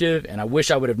destructive, and I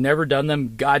wish I would have never done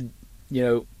them. God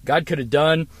could have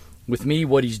done with me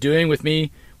what he's doing with me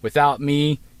without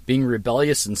me being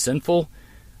rebellious and sinful.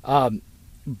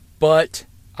 But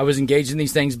I was engaged in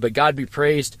these things, but God be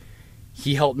praised,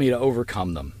 he helped me to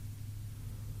overcome them.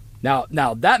 Now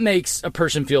that makes a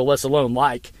person feel less alone.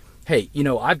 Like, hey,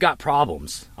 I've got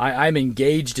problems. I'm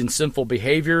engaged in sinful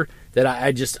behavior that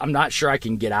I'm not sure I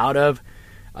can get out of.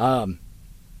 And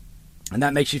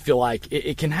that makes you feel like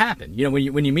it can happen.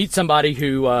 When you meet somebody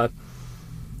who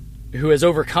has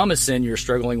overcome a sin you're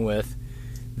struggling with,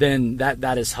 then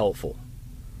that is helpful.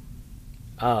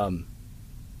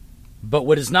 But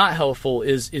what is not helpful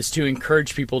is to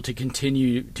encourage people to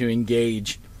continue to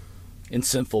engage in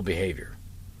sinful behavior.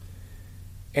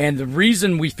 And the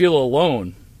reason we feel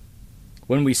alone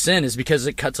when we sin is because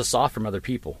it cuts us off from other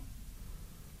people.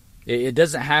 It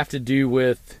doesn't have to do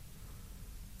with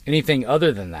anything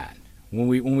other than that.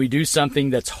 When we do something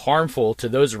that's harmful to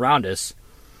those around us,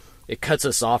 it cuts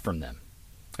us off from them.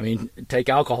 I mean, take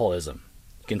alcoholism.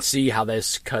 You can see how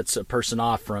this cuts a person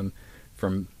off from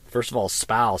first of all,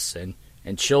 spouse and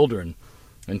and children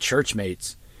and church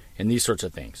mates and these sorts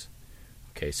of things.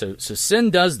 Okay, so sin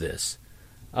does this.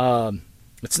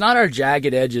 It's not our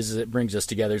jagged edges that brings us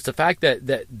together. It's the fact that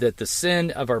the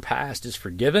sin of our past is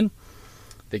forgiven,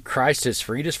 that Christ has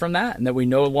freed us from that, and that we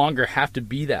no longer have to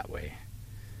be that way.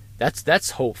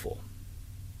 That's hopeful.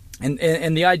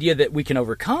 And the idea that we can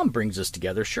overcome brings us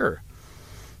together, sure.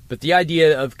 But the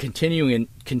idea of continuing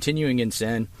in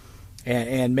sin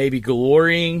and maybe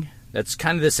glorying, that's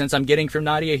kind of the sense I'm getting from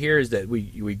Nadia here, is that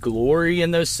we glory in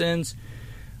those sins.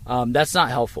 That's not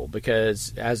helpful,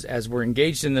 because as we're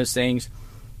engaged in those things,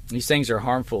 these things are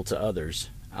harmful to others,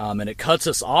 and it cuts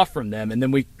us off from them. And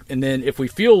then if we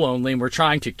feel lonely and we're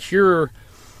trying to cure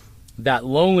that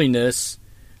loneliness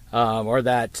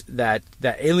or that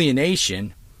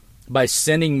alienation by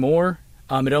sinning more,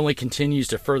 it only continues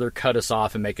to further cut us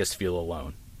off and make us feel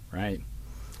alone, right?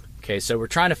 Okay, so we're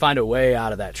trying to find a way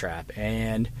out of that trap,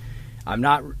 and I'm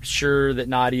not sure that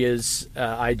Nadia's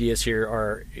ideas here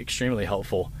are extremely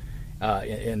helpful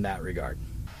in that regard.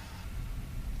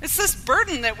 It's this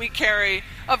burden that we carry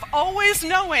of always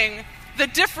knowing the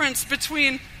difference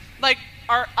between, like,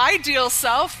 our ideal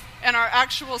self and our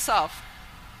actual self.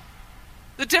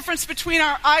 The difference between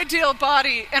our ideal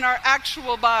body and our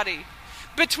actual body.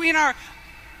 Between our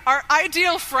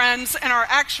ideal friends and our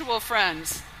actual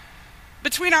friends.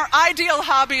 Between our ideal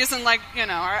hobbies and,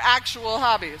 our actual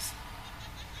hobbies.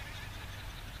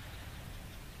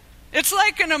 It's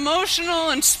like an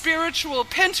emotional and spiritual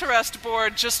Pinterest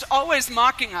board just always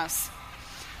mocking us.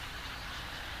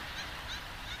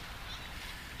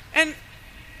 And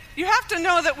you have to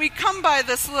know that we come by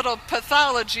this little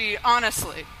pathology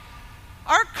honestly.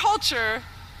 Our culture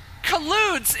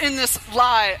colludes in this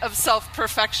lie of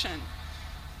self-perfection.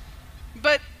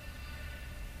 But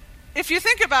if you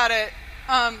think about it,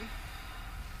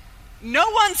 no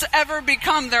one's ever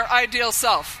become their ideal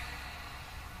self.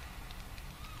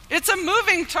 It's a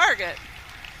moving target.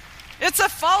 It's a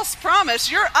false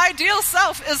promise. Your ideal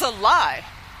self is a lie.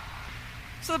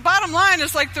 So the bottom line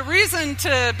is, the reason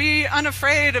to be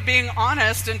unafraid of being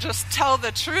honest and just tell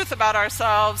the truth about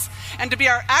ourselves and to be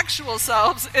our actual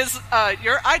selves is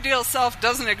your ideal self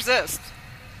doesn't exist.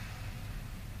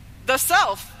 The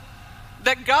self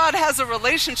that God has a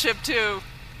relationship to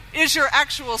is your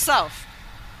actual self.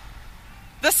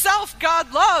 The self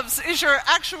God loves is your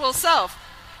actual self.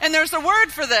 And there's a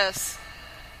word for this,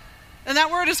 and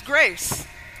that word is grace.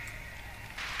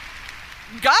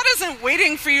 God isn't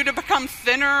waiting for you to become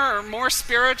thinner or more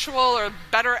spiritual or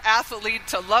better athlete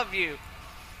to love you.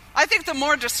 I think the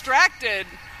more distracted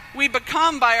we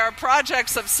become by our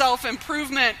projects of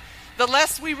self-improvement, the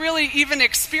less we really even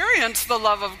experience the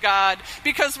love of God,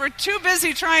 because we're too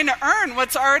busy trying to earn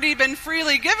what's already been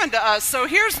freely given to us. So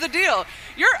here's the deal.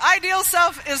 Your ideal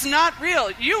self is not real.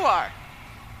 You are.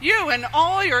 You and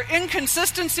all your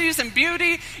inconsistencies and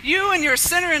beauty, you and your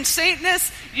sinner and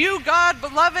saintness, you, God,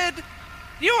 beloved,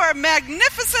 you are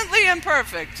magnificently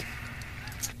imperfect.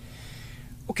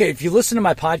 Okay, if you listen to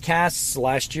my podcasts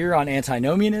last year on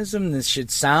antinomianism, this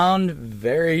should sound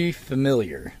very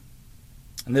familiar.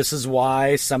 And this is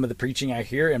why some of the preaching I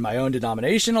hear in my own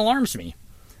denomination alarms me.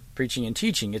 Preaching and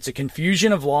teaching. It's a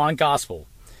confusion of law and gospel.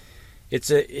 It's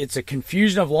a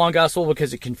confusion of law and gospel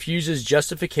because it confuses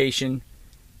justification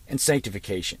and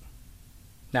sanctification.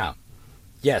 Now,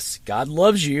 yes, God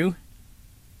loves you,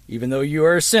 even though you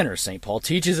are a sinner. St. Paul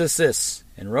teaches us this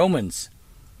in Romans.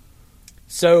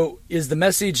 So, is the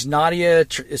message Nadia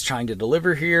is trying to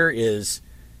deliver here, is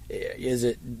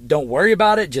it, don't worry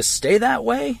about it, just stay that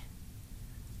way?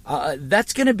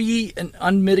 That's going to be an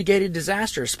unmitigated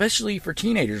disaster, especially for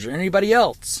teenagers or anybody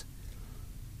else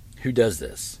who does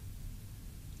this.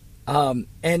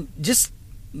 And just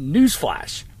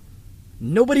newsflash,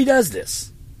 nobody does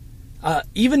this.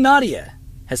 Even Nadia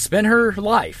has spent her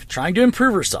life trying to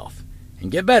improve herself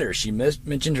and get better. She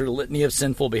mentioned her litany of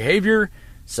sinful behavior,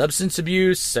 substance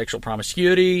abuse, sexual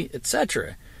promiscuity,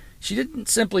 etc. She didn't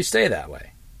simply stay that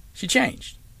way. She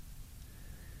changed.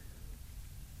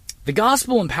 The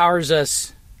gospel empowers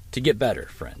us to get better,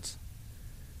 friends,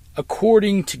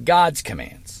 according to God's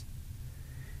commands.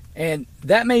 And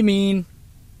that may mean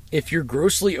if you're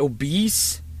grossly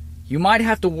obese, you might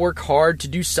have to work hard to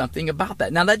do something about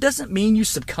that. Now, that doesn't mean you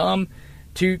succumb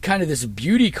to kind of this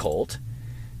beauty cult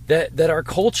that our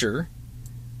culture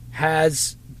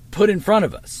has put in front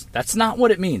of us. That's not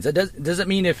what it means. It doesn't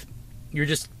mean if you're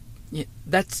just,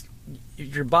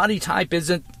 your body type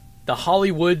isn't the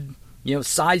Hollywood,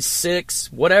 size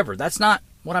 6, whatever. That's not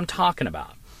what I'm talking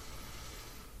about.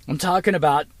 I'm talking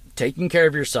about taking care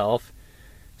of yourself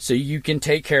so you can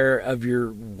take care of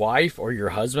your wife or your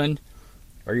husband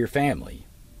or your family.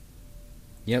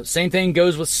 Same thing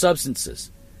goes with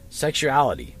substances,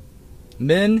 sexuality.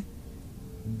 Men,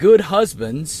 good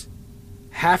husbands,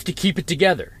 have to keep it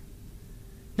together.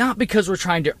 Not because we're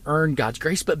trying to earn God's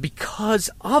grace, but because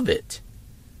of it.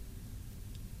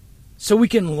 So we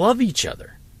can love each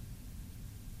other.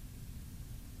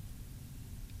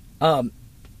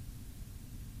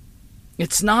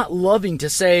 It's not loving to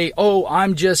say, oh,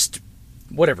 I'm just,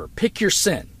 whatever, pick your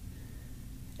sin.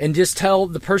 And just tell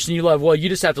the person you love, well, you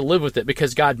just have to live with it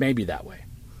because God made me that way.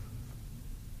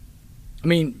 I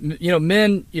mean,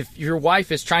 men, if your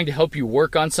wife is trying to help you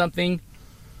work on something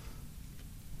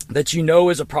that you know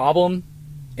is a problem,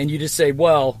 and you just say,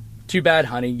 well, too bad,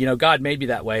 honey, God made me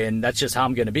that way, and that's just how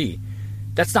I'm going to be.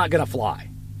 That's not going to fly.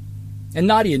 And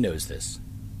Nadia knows this.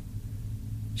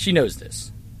 She knows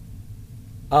this.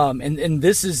 And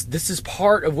this is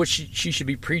part of what she should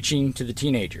be preaching to the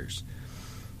teenagers.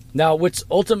 Now, what's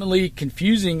ultimately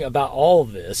confusing about all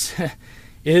of this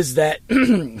is that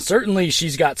certainly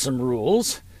she's got some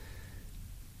rules.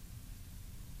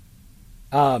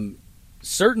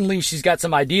 Certainly she's got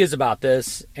some ideas about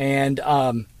this. And,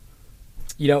 I'm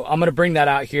going to bring that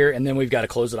out here, and then we've got to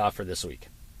close it off for this week.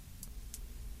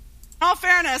 In all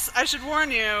fairness, I should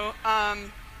warn you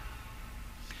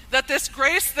that this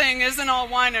grace thing isn't all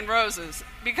wine and roses.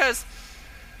 Because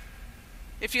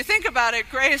if you think about it,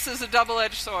 grace is a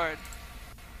double-edged sword.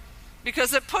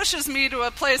 Because it pushes me to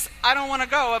a place I don't want to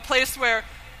go, a place where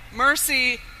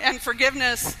mercy and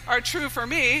forgiveness are true for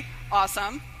me,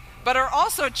 awesome, but are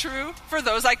also true for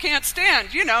those I can't stand,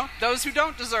 those who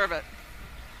don't deserve it.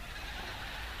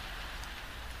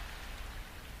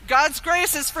 God's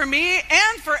grace is for me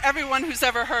and for everyone who's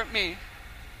ever hurt me.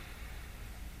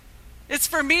 It's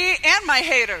for me and my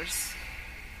haters.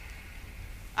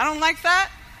 I don't like that.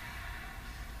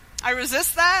 I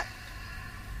resist that.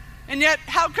 And yet,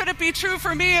 how could it be true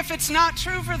for me if it's not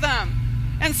true for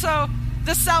them? And so,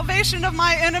 the salvation of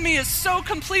my enemy is so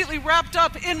completely wrapped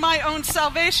up in my own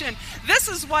salvation. This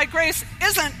is why grace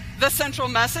isn't the central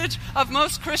message of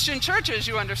most Christian churches,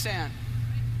 you understand.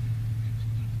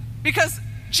 Because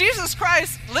Jesus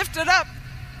Christ, lifted up,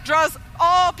 draws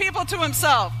all people to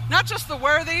himself. Not just the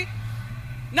worthy,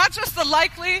 not just the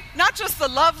likely, not just the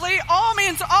lovely. All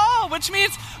means all, which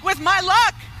means with my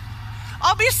luck,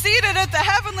 I'll be seated at the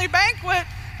heavenly banquet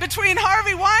between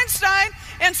Harvey Weinstein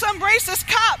and some racist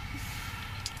cop.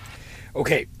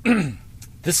 Okay,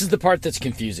 this is the part that's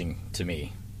confusing to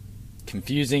me.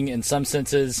 Confusing in some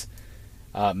senses,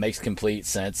 makes complete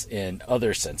sense in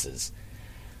other senses.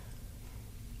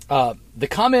 The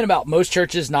comment about most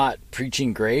churches not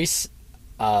preaching grace,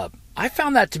 I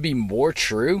found that to be more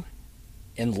true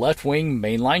in left-wing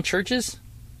mainline churches,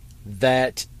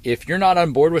 that if you're not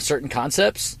on board with certain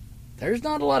concepts, there's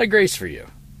not a lot of grace for you.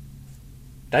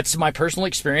 That's my personal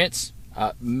experience,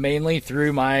 mainly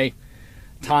through my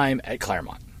time at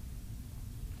Claremont.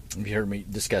 You heard me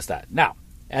discuss that. Now,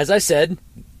 as I said,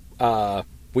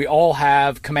 we all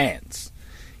have commands.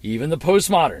 Even the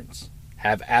postmoderns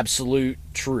have absolute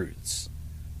truths.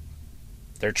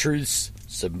 Their truths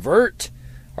subvert.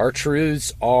 Our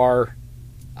truths are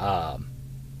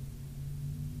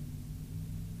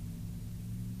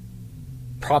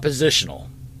propositional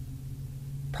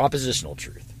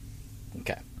truth.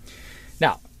 Okay.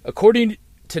 Now, according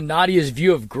to Nadia's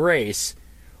view of grace,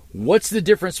 what's the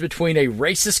difference between a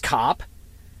racist cop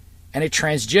and a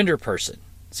transgender person?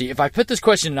 See, if I put this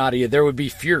question to Nadia, there would be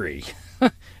fury.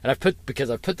 And I've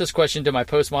put this question to my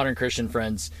postmodern Christian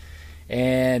friends,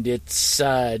 and it's,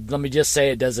 let me just say,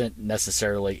 it doesn't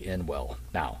necessarily end well.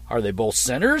 Now, are they both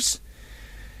sinners?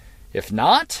 If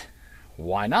not,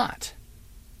 why not?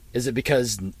 Is it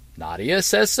because Nadia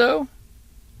says so?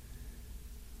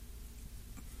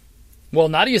 Well,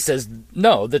 Nadia says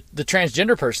no, the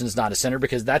transgender person is not a sinner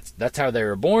because that's how they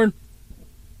were born.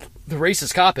 The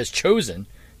racist cop has chosen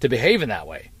to behave in that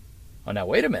way. Oh, now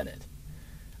wait a minute.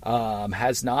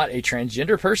 Has not a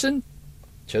transgender person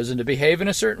chosen to behave in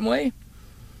a certain way?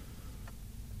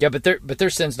 Yeah, but their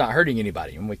sin's not hurting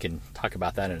anybody, and we can talk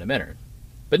about that in a minute.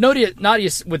 But Nadia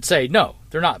would say, no,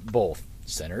 they're not both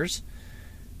sinners.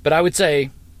 But I would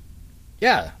say,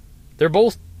 yeah, they're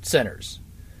both sinners.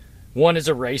 One is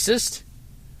a racist,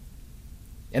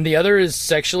 and the other is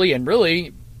sexually and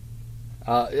really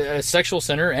a sexual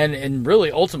sinner and really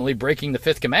ultimately breaking the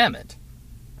fifth commandment.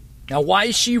 Now, why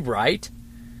is she right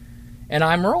and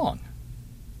I'm wrong?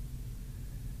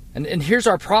 And here's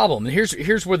our problem.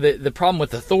 Here's where the problem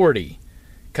with authority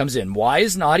comes in. Why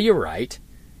is Nadia right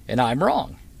and I'm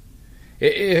wrong?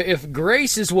 If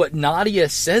grace is what Nadia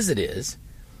says it is,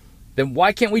 then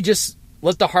why can't we just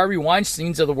let the Harvey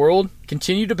Weinsteins of the world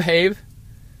continue to behave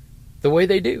the way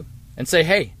they do and say,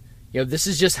 hey, This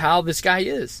is just how this guy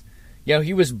is.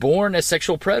 He was born a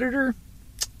sexual predator,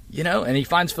 and he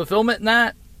finds fulfillment in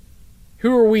that.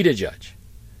 Who are we to judge?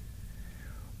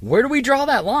 Where do we draw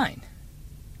that line?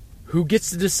 Who gets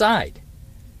to decide?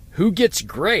 Who gets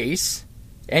grace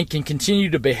and can continue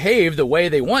to behave the way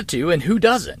they want to, and who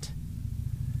doesn't?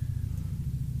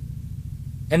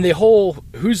 And the whole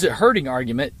who's it hurting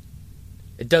argument,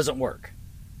 it doesn't work.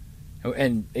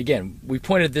 And again, we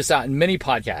pointed this out in many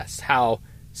podcasts, how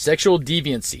sexual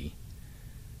deviancy,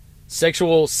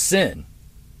 sexual sin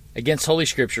against Holy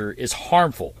Scripture is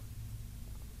harmful.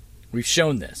 We've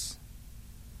shown this.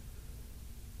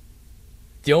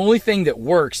 The only thing that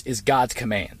works is God's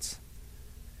commands.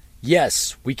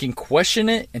 Yes, we can question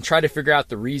it and try to figure out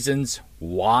the reasons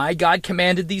why God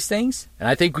commanded these things. And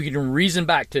I think we can reason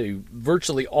back to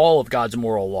virtually all of God's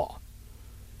moral law.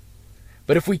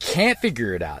 But if we can't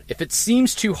figure it out, if it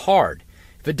seems too hard,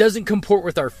 if it doesn't comport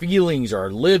with our feelings or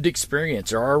our lived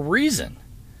experience or our reason,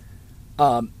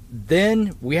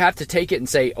 then we have to take it and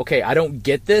say, okay, I don't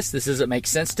get this. This doesn't make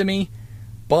sense to me,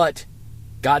 but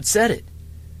God said it,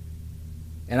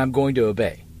 and I'm going to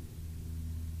obey.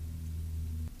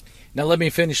 Now let me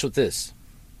finish with this.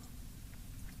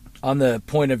 On the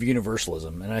point of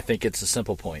universalism, and I think it's a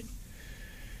simple point.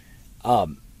 I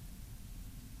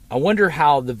wonder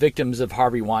how the victims of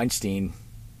Harvey Weinstein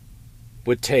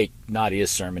would take Nadia's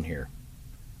sermon here.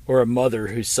 Or a mother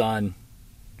whose son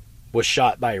was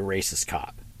shot by a racist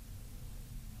cop.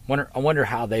 I wonder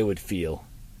how they would feel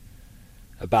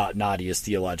about Nadia's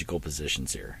theological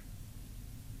positions here.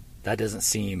 That doesn't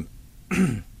seem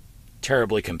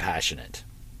terribly compassionate.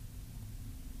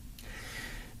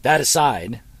 That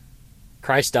aside,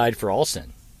 Christ died for all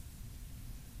sin.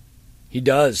 He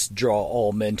does draw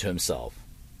all men to himself.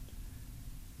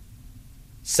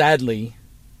 Sadly,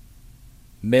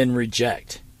 men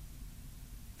reject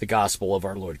the gospel of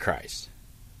our Lord Christ.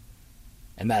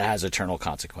 And that has eternal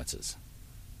consequences.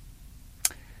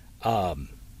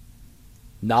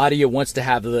 Nadia wants to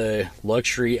have the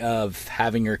luxury of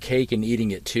having her cake and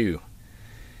eating it too,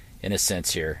 in a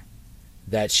sense here.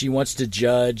 That she wants to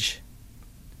judge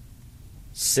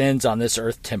sins on this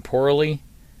earth temporally,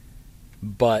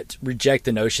 but reject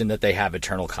the notion that they have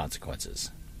eternal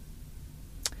consequences.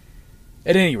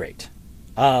 At any rate,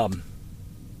 got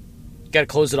to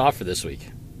close it off for this week.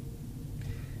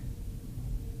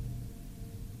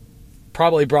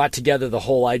 Probably brought together the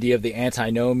whole idea of the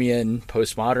antinomian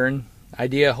postmodern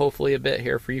idea, hopefully a bit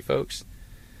here for you folks.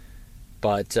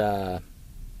 But,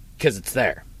 because it's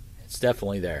there. It's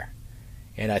definitely there.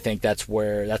 And I think that's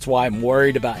why I'm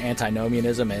worried about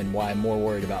antinomianism and why I'm more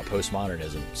worried about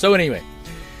postmodernism. So anyway,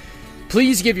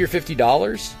 please give your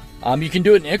 $50. You can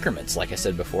do it in increments, like I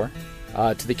said before,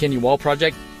 to the Kenyon Wall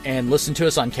Project, and listen to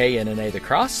us on KNNA The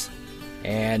Cross.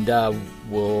 And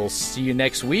we'll see you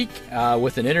next week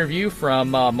with an interview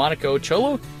from Monica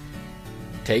Ocholo.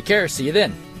 Take care. See you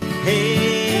then.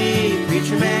 Hey,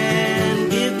 preacher man,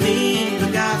 give me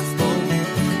the gospel.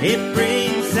 It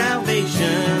brings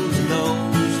salvation to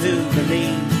those who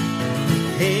believe.